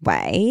felt this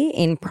way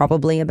in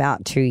probably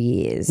about 2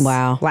 years.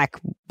 Wow. Like,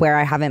 where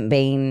I haven't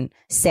been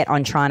set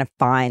on trying to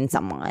find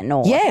someone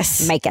or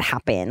make it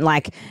happen.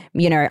 Like,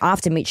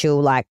 after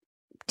Mitchell, like,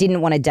 didn't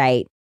want to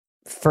date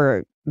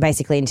for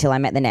basically until I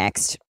met the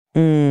next.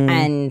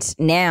 And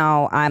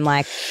now I'm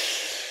like,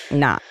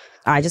 nah.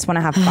 I just want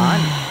to have fun.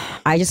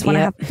 I just want to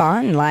have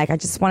fun. Like, I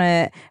just want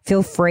to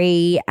feel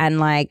free and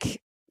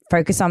like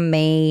focus on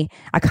me.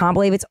 I can't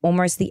believe it's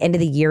almost the end of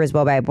the year as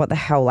well, babe. What the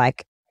hell?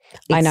 Like,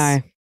 I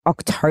know.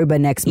 October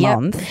next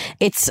month.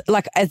 It's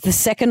like the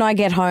second I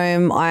get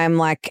home, I'm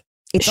like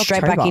it's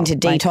straight October. back into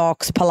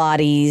detox,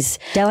 Pilates,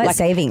 daylight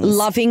savings,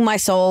 loving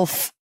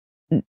myself,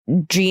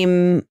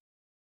 gym.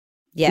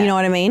 Yeah. You know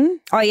what I mean?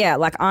 Oh, yeah.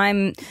 Like,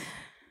 I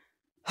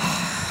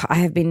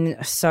have been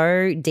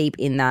so deep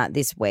in that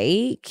this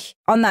week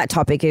on that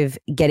topic of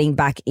getting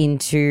back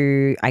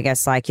into, I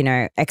guess, like,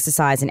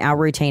 exercise and our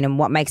routine and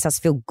what makes us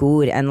feel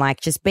good and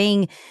like just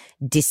being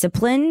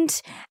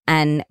disciplined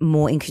and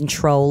more in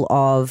control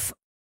of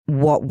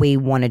what we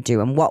want to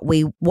do and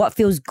what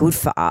feels good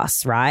for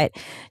us, right?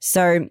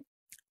 So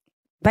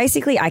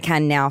basically I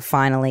can now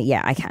finally,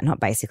 I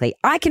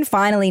can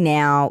finally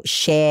now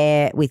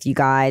share with you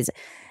guys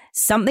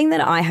something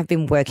that I have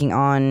been working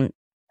on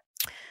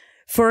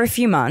for a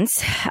few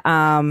months.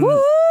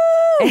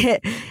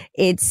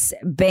 It's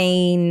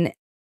been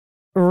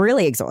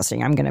really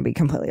exhausting. I'm going to be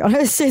completely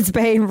honest. It's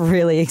been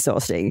really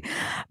exhausting,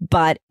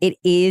 but it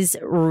is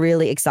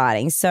really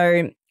exciting.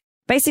 So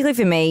basically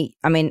for me,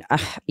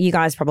 you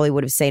guys probably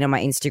would have seen on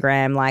my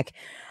Instagram, like,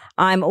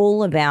 I'm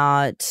all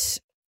about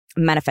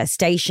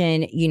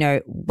manifestation,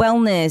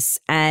 wellness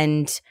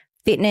and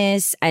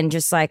fitness and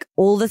just like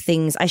all the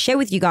things I share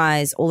with you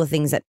guys, all the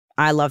things that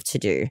I love to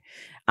do.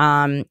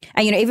 And,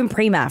 you know, even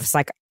pre-maths,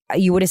 like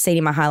you would have seen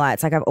in my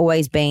highlights, like I've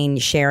always been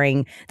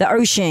sharing the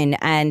ocean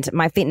and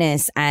my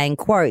fitness and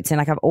quotes. And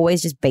like I've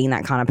always just been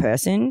that kind of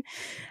person.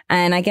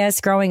 And I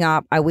guess growing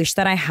up, I wish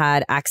that I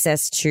had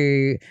access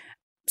to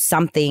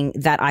something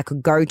that I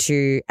could go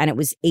to and it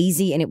was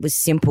easy and it was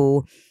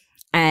simple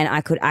and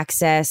I could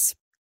access,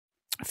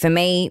 for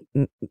me,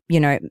 you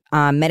know,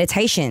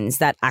 meditations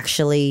that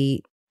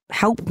actually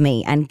help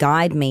me and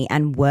guide me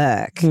and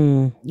work,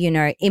 you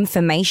know,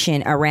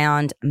 information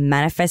around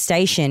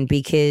manifestation,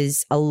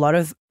 because a lot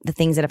of the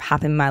things that have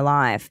happened in my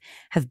life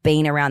have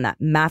been around that.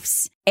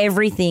 Maths,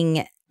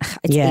 everything,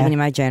 it's even in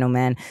my journal,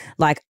 man.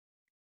 Like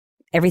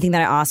everything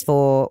that I asked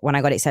for when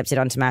I got accepted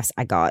onto maths,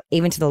 I got.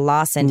 Even to the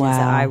last sentence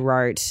that I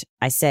wrote,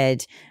 I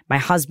said, my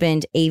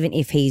husband, even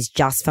if he's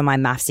just for my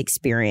maths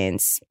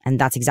experience. And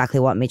that's exactly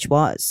what Mitch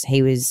was.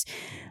 He was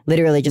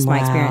literally just my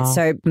experience.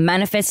 So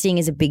manifesting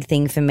is a big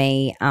thing for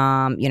me.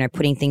 You know,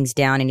 putting things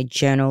down in a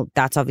journal,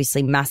 that's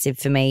obviously massive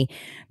for me.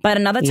 But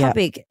another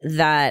topic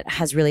that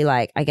has really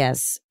like, I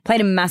guess,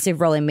 played a massive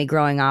role in me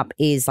growing up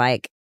is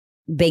like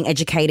being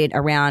educated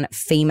around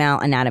female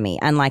anatomy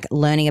and like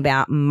learning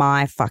about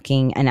my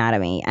fucking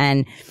anatomy.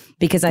 And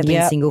because I've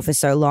been single for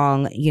so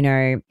long, you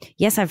know,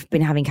 yes, I've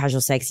been having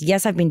casual sex.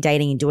 Yes, I've been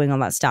dating and doing all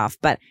that stuff.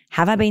 But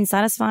have I been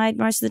satisfied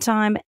most of the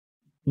time?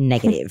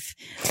 Negative,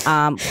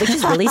 which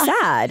is really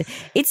sad.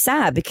 It's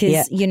sad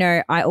because, you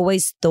know, I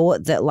always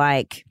thought that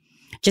like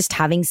just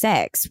having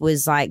sex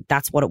was like,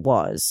 that's what it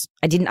was.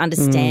 I didn't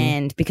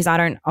understand because I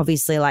don't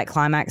obviously like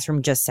climax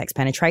from just sex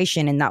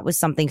penetration. And that was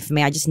something for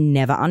me I just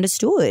never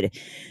understood.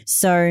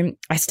 So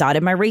I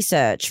started my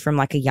research from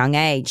like a young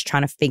age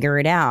trying to figure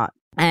it out.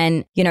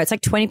 And, you know, it's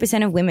like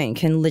 20% of women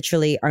can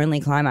literally only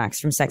climax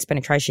from sex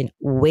penetration,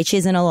 which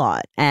isn't a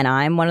lot. And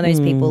I'm one of those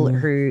people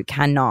who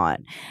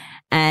cannot.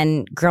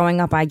 And growing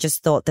up, I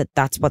just thought that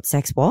that's what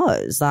sex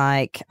was.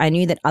 Like, I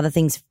knew that other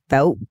things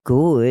felt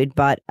good,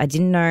 but I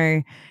didn't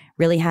know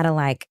really how to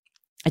like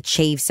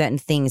achieve certain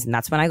things. And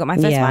that's when I got my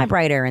first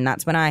vibrator, and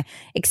that's when I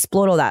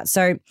explored all that.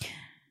 So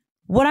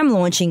what I'm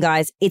launching,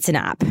 guys, it's an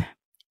app,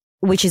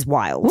 which is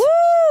wild.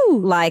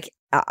 Woo! Like,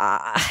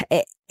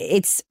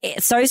 it's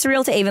so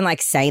surreal to even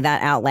like say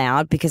that out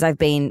loud because I've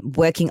been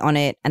working on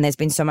it and there's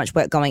been so much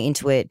work going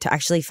into it to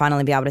actually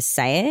finally be able to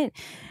say it.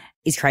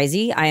 Is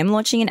crazy. I am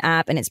launching an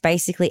app and it's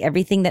basically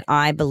everything that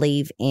I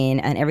believe in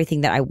and everything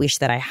that I wish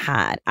that I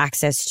had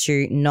access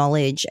to: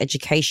 knowledge,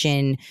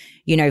 education,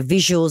 you know,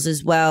 visuals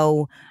as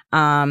well,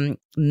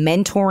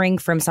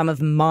 mentoring from some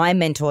of my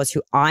mentors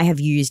who I have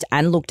used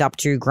and looked up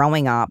to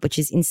growing up, which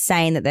is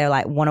insane that they're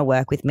like want to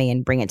work with me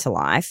and bring it to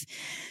life.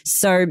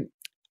 So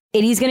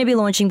it is going to be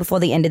launching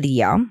before the end of the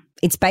year.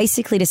 It's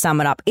basically, to sum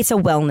it up, it's a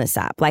wellness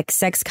app. Like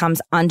sex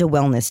comes under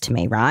wellness to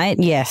me, right?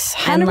 Yes,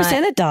 100% like,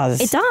 it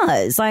does. It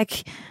does.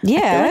 Like, I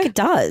feel like it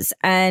does.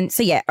 And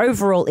so, yeah,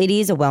 overall, it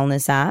is a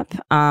wellness app.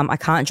 I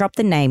can't drop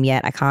the name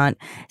yet. I can't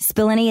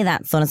spill any of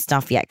that sort of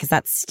stuff yet because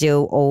that's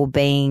still all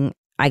being,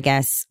 I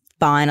guess,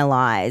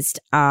 finalized.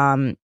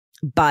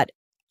 But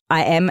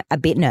I am a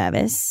bit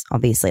nervous,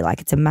 obviously, like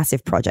it's a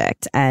massive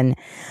project. And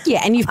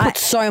and you've put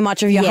so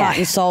much of your heart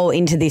and soul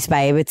into this,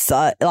 babe. It's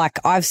like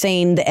I've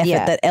seen the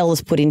effort that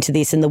Ella's put into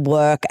this and the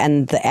work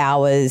and the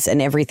hours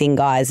and everything,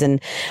 guys. And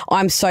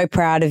I'm so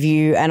proud of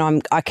you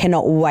and I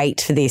cannot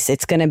wait for this.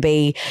 It's going to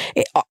be,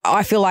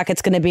 I feel like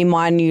it's going to be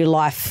my new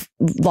life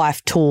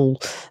tool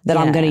that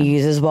I'm going to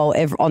use as well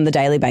on the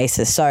daily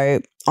basis. So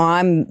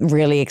I'm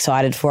really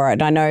excited for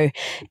it. And I know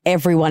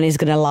everyone is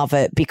going to love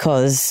it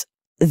because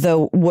the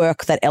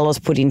work that Ella's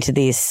put into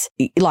this,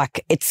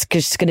 like, it's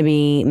just going to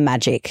be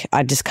magic.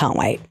 I just can't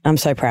wait. I'm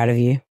so proud of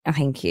you. Oh,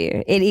 thank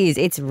you. It is.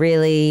 It's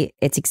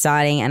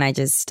exciting, and I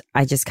just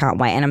can't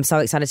wait. And I'm so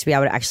excited to be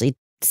able to actually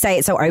say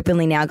it so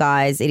openly now,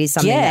 guys. It is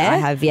something that I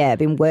have,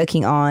 been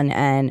working on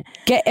and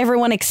get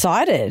everyone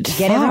excited.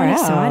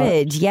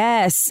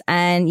 Yes.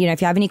 And, you know,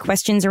 if you have any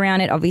questions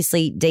around it,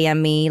 obviously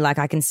DM me, like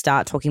I can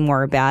start talking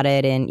more about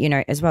it. And, you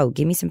know, as well,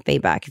 give me some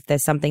feedback if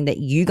there's something that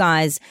you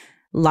guys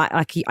like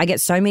I get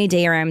so many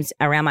DMs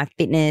around my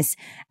fitness,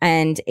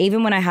 and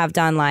even when I have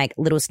done like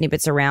little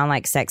snippets around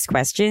like sex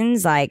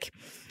questions, like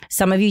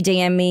some of you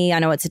DM me. I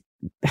know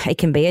it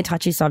can be a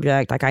touchy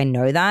subject, like I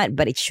know that,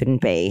 but it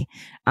shouldn't be.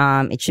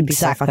 It should be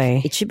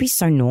it should be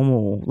so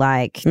normal,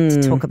 like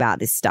to talk about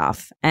this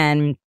stuff.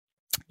 And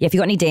if you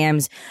got any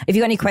DMs, if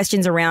you got any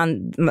questions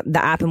around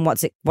the app and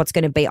what's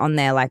going to be on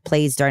there, like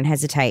please don't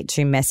hesitate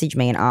to message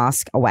me and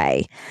ask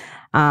away.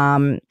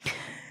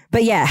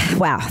 But yeah,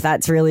 wow,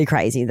 that's really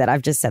crazy that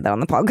I've just said that on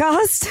the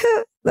podcast.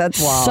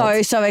 That's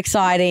wild. So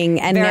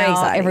exciting. And very now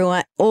exciting.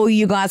 Everyone, all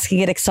you guys can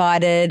get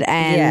excited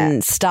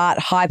and start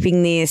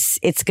hyping this.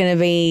 It's going to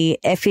be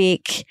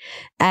epic.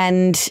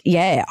 And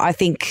I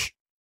think,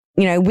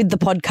 you know, with the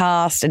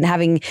podcast and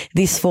having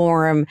this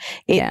forum,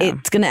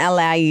 it's going to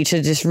allow you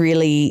to just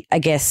really, I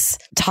guess,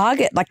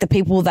 target like the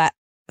people that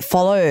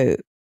follow,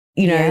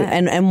 you know,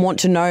 and want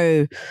to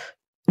know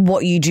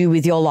what you do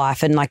with your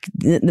life and like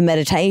the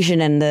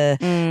meditation and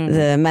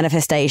the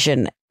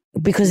manifestation.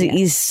 because it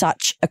is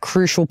such a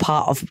crucial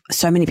part of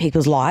so many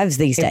people's lives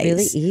these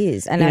days. It really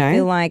is. And I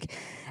feel like,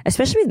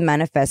 especially with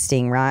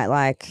manifesting, right?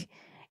 Like,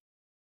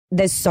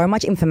 there's so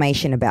much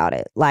information about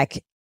it.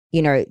 Like,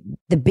 you know,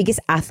 the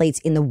biggest athletes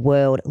in the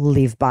world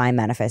live by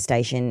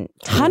manifestation.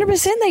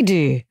 100% they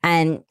do.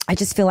 And I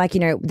just feel like, you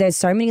know, there's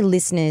so many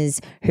listeners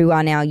who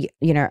are now,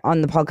 you know,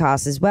 on the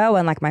podcast as well.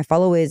 And like my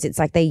followers, it's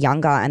like they're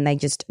younger and they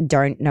just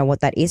don't know what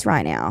that is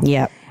right now.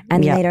 Yep.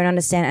 And they don't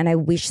understand. And I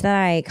wish that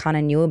I kind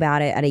of knew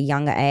about it at a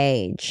younger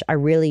age. I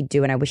really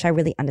do. And I wish I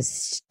really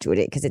understood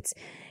it because it's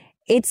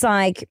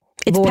like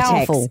it's vortex.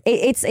 Powerful.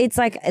 It's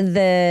like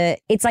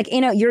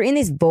you're in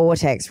this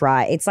vortex,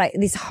 right? It's like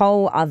this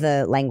whole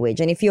other language.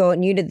 And if you're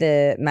new to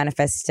the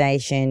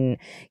manifestation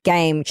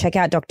game, check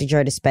out Dr.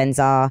 Joe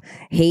Dispenza.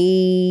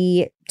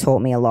 He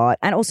taught me a lot.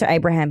 And also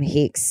Abraham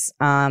Hicks.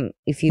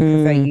 If you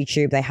prefer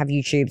YouTube, they have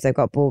YouTubes, they've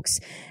got books.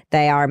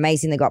 They are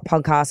amazing. They've got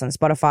podcasts on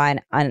Spotify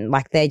and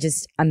like they're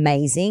just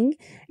amazing.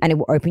 And it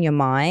will open your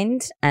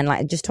mind. And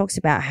like it just talks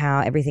about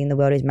how everything in the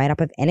world is made up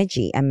of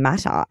energy and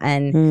matter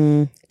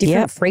and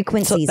different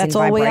frequencies and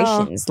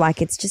vibrations.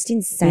 Like it's just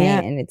insane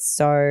and it's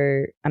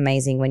so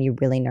amazing when you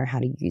really know how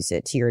to use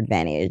it to your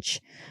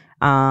advantage.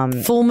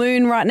 Full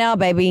moon right now,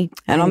 baby,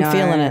 and I'm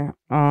feeling it.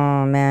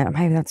 Oh man,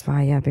 maybe that's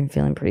why. Yeah, I've been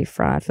feeling pretty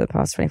fried for the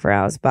past 24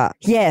 hours. But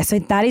yeah, so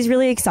that is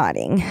really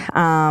exciting.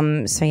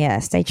 So yeah,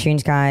 stay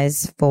tuned,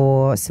 guys,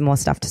 for some more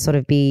stuff to sort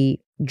of be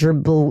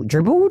dribbled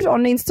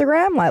on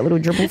Instagram, like little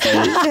dribble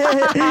feed.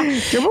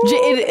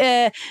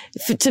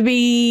 To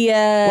be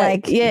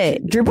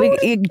dribbled,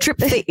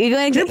 drip feed. You're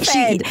going to drip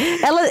feed.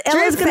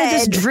 Ella's going to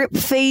just drip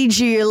feed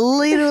you a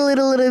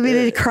little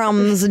bit of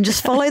crumbs and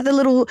just follow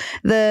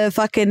the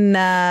fucking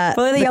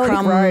follow the yellow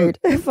brick road.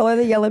 Follow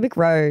the yellow brick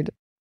road.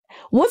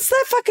 What's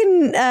that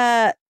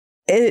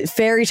fucking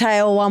fairy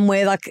tale one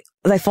where like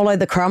they follow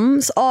the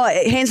crumbs? Oh,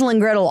 Hansel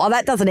and Gretel. Oh,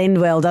 that doesn't end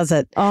well, does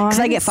it? Because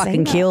they get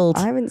fucking killed.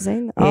 I haven't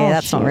seen that. Yeah,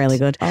 that's not really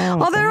good.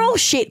 Oh, they're all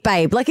shit,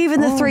 babe. Like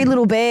even the three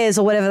little bears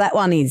or whatever that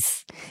one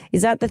is.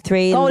 Is that the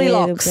three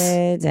Goldilocks. little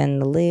birds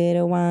and the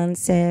little one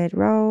said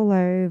roll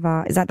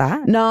over? Is that?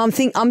 No, I'm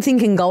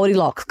thinking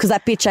Goldilocks because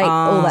that bitch ate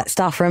all that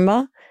stuff,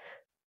 remember?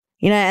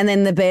 You know, and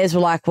then the bears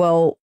were like,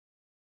 well,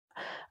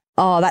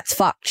 oh, that's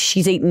fucked.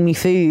 She's eating me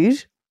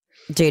food.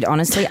 Dude,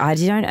 honestly, I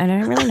don't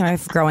really know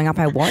if growing up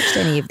I watched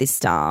any of this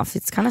stuff.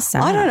 It's kind of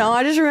sad. I don't know.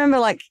 I just remember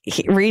like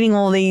reading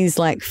all these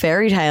like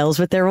fairy tales,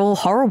 but they're all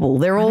horrible.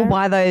 They're all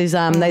by those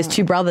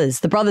two brothers,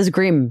 the brothers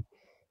Grimm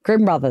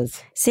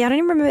brothers. See, I don't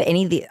even remember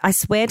any of the. I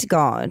swear to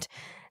God,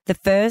 the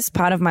first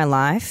part of my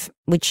life,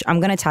 which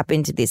I'm going to tap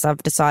into this.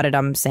 I've decided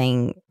I'm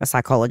seeing a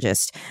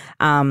psychologist.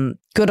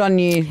 Good on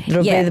you.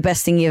 It'll be the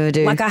best thing you ever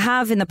do. Like I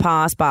have in the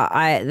past, but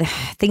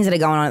things that are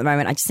going on at the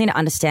moment, I just need to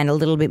understand a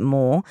little bit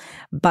more.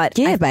 But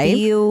I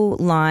feel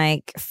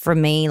like for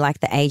me,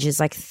 like the ages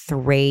like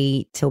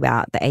 3 to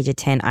about the age of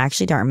 10, I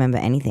actually don't remember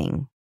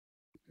anything.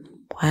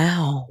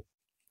 Wow.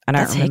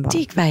 That's remember.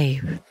 Hectic,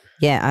 babe.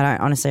 Yeah, I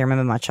don't honestly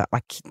remember much.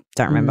 Like,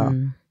 don't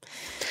remember.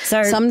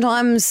 So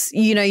sometimes,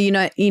 you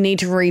need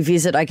to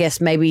revisit, I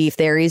guess, maybe if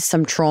there is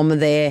some trauma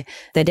there.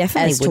 There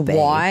definitely would be.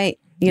 Why,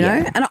 you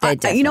know?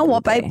 And you know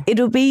what, babe?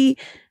 It'll be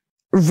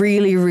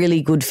really,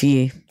 really good for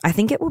you. I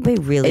think it will be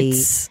really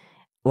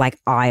like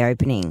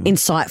eye-opening.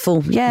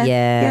 Insightful.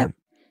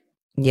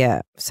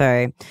 Yeah.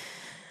 So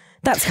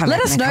that's coming.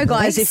 Let us know,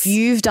 guys, if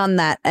you've done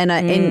that. And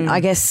I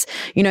guess,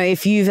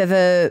 if you've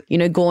ever,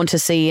 gone to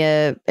see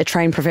a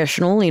trained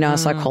professional, a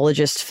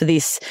psychologist for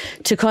this,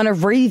 to kind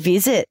of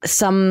revisit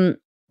some,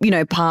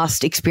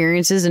 past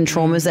experiences and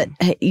traumas that,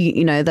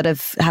 that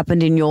have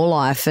happened in your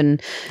life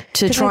and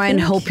to try and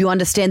help you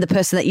understand the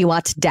person that you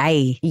are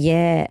today.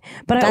 Yeah.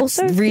 But that's I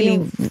also really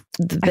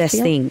the best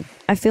thing.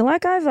 I feel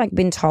like I've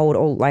been told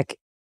or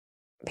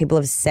people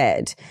have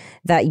said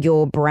that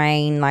your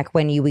brain, like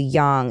when you were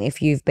young,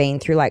 if you've been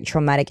through like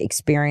traumatic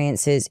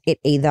experiences, it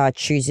either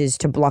chooses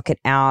to block it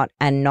out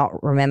and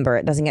not remember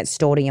it, doesn't get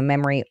stored in your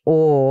memory,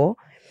 or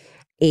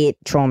it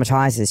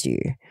traumatizes you.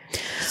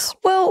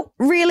 Well,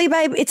 really,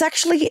 babe, it's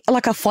actually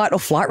like a fight or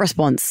flight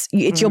response.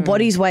 It's your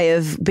body's way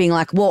of being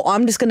like, well,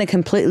 I'm just going to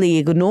completely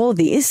ignore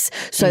this.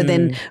 So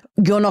then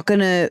it's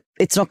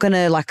not going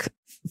to like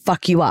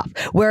fuck you up.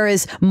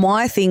 Whereas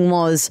my thing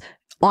was,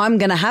 I'm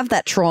going to have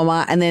that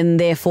trauma and then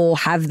therefore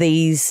have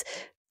these,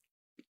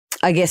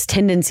 I guess,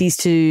 tendencies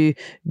to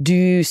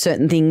do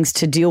certain things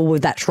to deal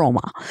with that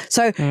trauma.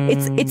 So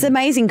it's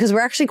amazing because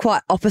we're actually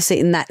quite opposite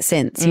in that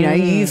sense.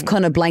 You've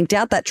kind of blanked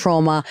out that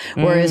trauma,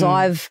 whereas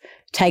I've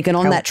taken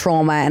on that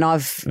trauma and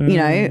I've,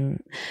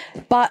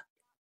 but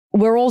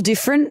we're all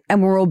different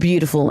and we're all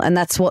beautiful, and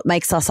that's what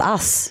makes us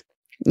us,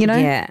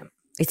 Yeah.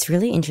 It's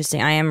really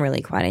interesting. I am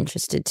really quite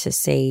interested to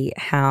see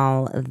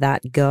how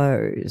that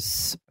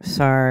goes.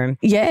 So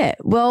yeah.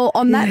 Well,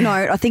 on that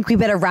note, I think we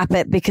better wrap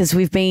it because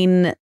we've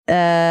been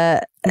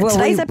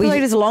today's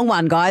episode is a long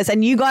one, guys,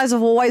 and you guys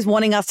have always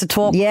wanting us to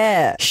talk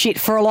shit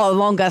for a lot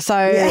longer. So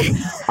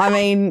I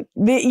mean,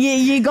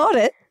 you got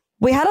it.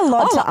 We had a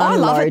lot to unload. I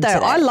love it though.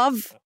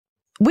 Today.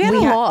 We had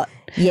a lot.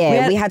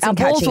 Yeah, we had some our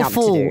balls catching were up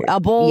full. to do. Our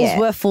balls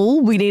were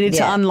full. We needed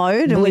to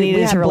unload and we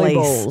needed had to blue release.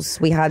 balls.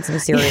 We had some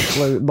serious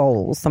blue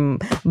balls. Some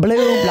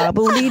blue blah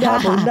blah dee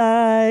da blah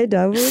da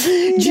da blah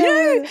dee. Do you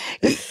know,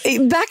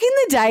 back in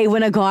the day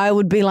when a guy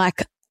would be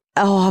like,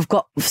 oh, I've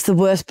got the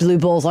worst blue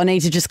balls, I need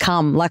to just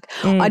come. Like,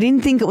 I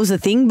didn't think it was a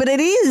thing, but it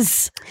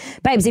is.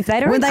 Babes, if they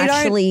don't When they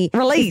actually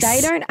don't release. if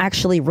they don't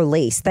actually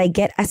release, they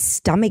get a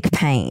stomach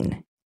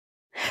pain.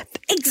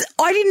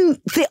 I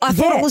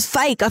thought it was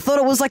fake. I thought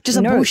it was like just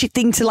a bullshit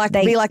thing to like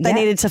be like they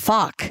needed to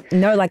fuck.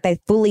 No, like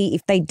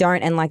if they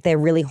don't and like they're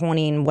really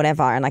horny and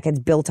whatever and like it's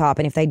built up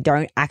and if they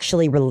don't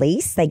actually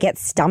release, they get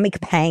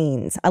stomach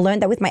pains. I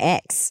learned that with my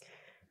ex.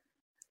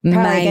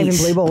 Apparently I gave him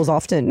blue balls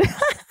often.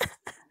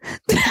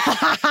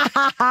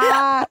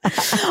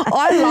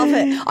 I love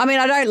it. I mean,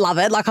 I don't love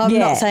it. Like I'm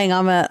not saying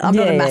I'm not a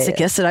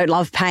masochist. I don't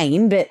love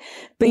pain, but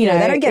you know,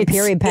 they don't get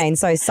period pain,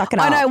 so suck it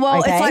up. I know. Well,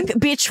 okay? it's like,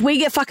 bitch, we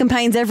get fucking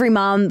pains every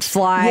month.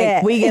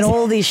 Like we get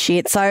all this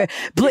shit. So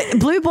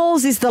blue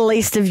balls is the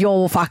least of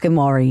your fucking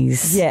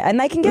worries. Yeah, and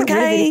they can get rid of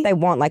it if they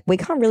want. Like we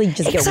can't really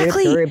just get rid of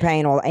period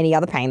pain or any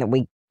other pain that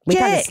we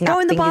can't just snap go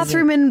in the fingers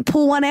bathroom and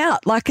pull one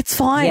out. Like it's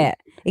fine. Yeah,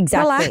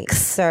 exactly.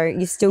 Relax. So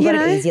you still got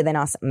it easier than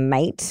us,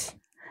 mate.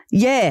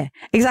 Yeah,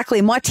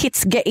 exactly. My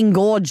tits get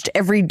engorged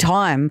every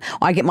time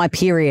I get my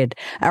period.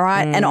 All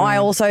right. And I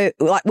also,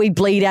 like, we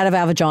bleed out of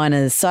our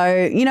vaginas. So,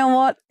 you know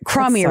what?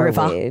 Cry me a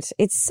river. Weird.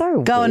 It's so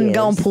weird. Go and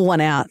pull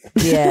one out.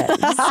 Yeah.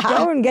 Just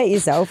go and get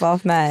yourself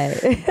off, mate.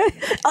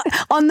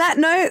 On that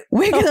note,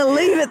 we're going to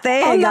leave it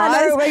there, On guys.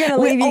 that note, we're going to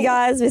leave you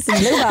guys with some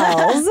blue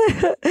balls.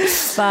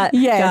 But,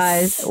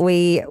 guys,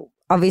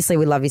 obviously,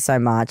 we love you so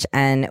much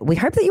and we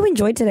hope that you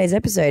enjoyed today's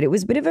episode. It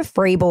was a bit of a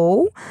free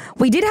ball.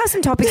 We did have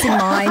some topics in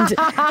mind.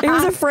 It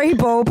was a free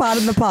ball,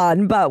 pardon the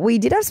pun, but we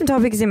did have some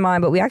topics in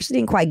mind, but we actually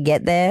didn't quite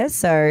get there.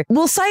 So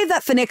we'll save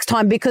that for next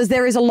time because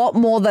there is a lot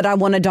more that I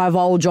want to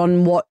divulge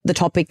on what the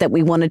topic that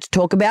we wanted to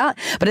talk about.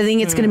 But I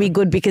think it's going to be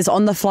good because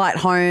on the flight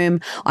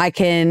home, I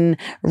can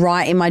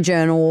write in my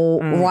journal,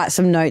 write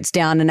some notes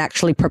down and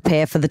actually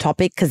prepare for the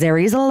topic because there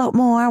is a lot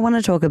more I want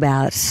to talk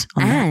about.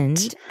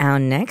 And our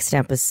next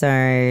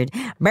episode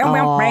is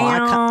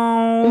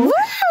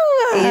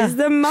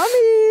the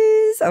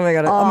mummies. Oh my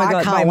god!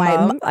 I can't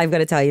wait. I've got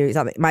to tell you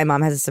something. My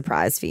mum has a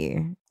surprise for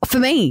you. For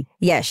me?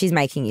 Yeah, she's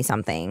making you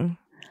something.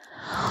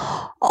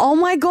 Oh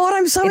my god!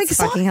 I'm so it's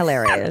excited. Fucking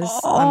hilarious.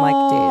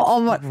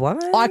 I'm like, dude,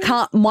 what? I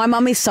can't. My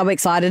mum is so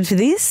excited for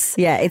this.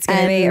 Yeah, it's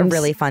going to be a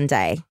really fun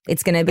day.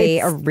 It's going to be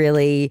a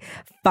really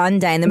fun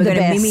day, and then we're going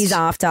to mimmies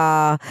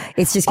after.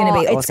 It's just going to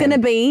be awesome. It's going to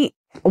be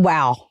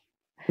wow.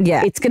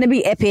 Yeah, it's going to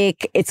be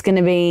epic. It's going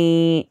to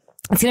be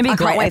a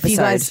great episode for you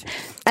guys.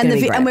 And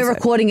we're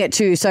recording it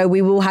too, so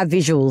we will have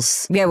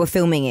visuals. Yeah, we're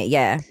filming it.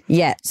 Yeah.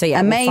 So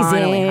amazing. We'll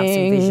finally have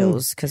some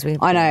visuals because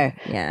I know.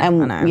 Yeah, I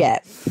know.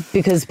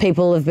 Because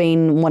people have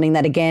been wanting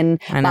that again.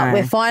 I know. But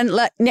we're fine.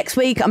 Next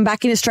week, I'm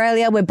back in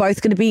Australia. We're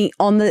both going to be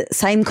on the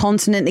same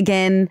continent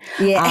again.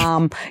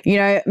 Yeah. You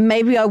know,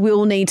 maybe I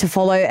will need to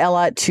follow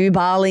Ella to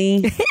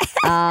Bali.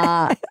 Who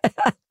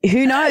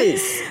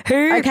knows?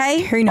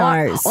 Who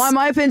knows? I'm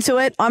open to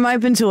it.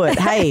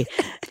 Hey.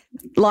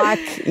 Like,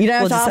 you don't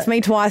have to ask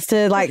me twice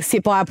to, like,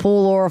 sit by a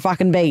pool or a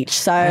fucking beach.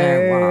 So,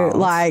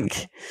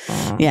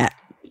 yeah.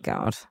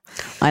 God.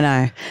 I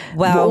know.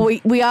 Well,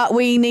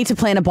 we need to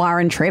plan a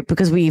Byron trip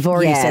because we've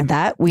already said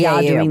that. We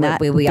are doing that.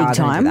 We are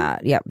time. Do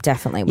that. Yep,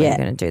 definitely. We're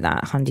going to do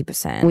that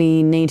 100%.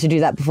 We need to do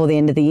that before the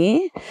end of the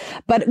year.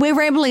 But we're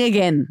rambling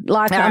again.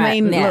 Like,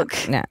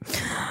 look. Yeah.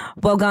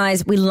 Well,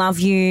 guys, we love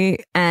you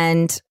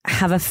and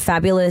have a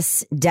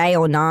fabulous day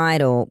or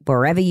night or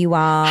wherever you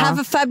are. Have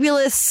a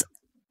fabulous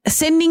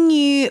sending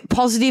you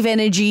positive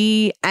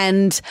energy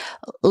and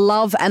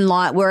love and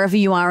light wherever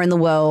you are in the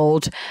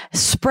world.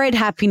 Spread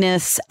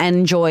happiness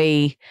and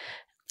joy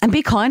and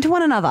be kind to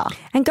one another.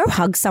 And go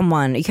hug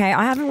someone, okay?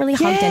 I haven't really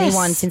hugged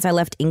anyone since I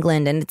left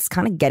England and it's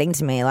kind of getting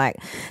to me. Like,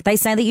 they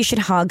say that you should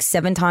hug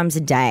 7 times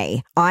a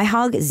day. I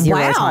hug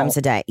 0 times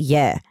a day.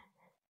 Yeah.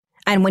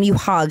 And when you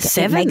hug,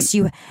 it makes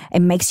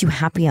you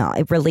happier.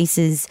 It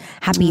releases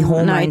happy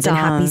hormones and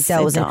happy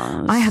cells.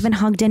 And I haven't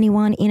hugged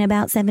anyone in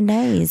about 7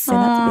 days. So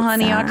that's a bit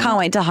honey, sad. I can't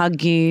wait to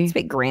hug you. It's a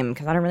bit grim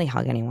because I don't really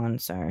hug anyone.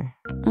 So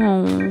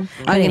I'm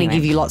going to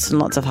give you lots and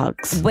lots of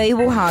hugs. We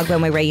will hug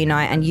when we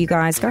reunite, and you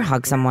guys go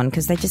hug someone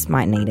because they just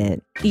might need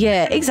it.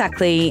 Yeah,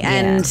 exactly.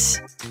 And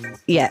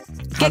get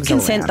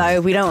consent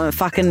though. We don't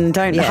fucking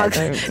don't hug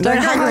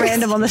a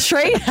random on the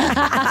street.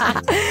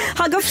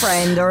 Hug a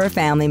friend or a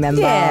family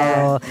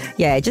member.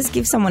 Yeah. Just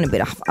give someone a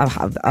bit of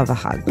a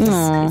hug.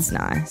 It's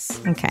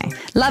nice. Okay.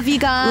 Love you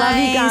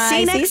guys.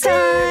 See you next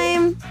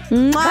time.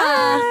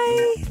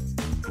 Bye.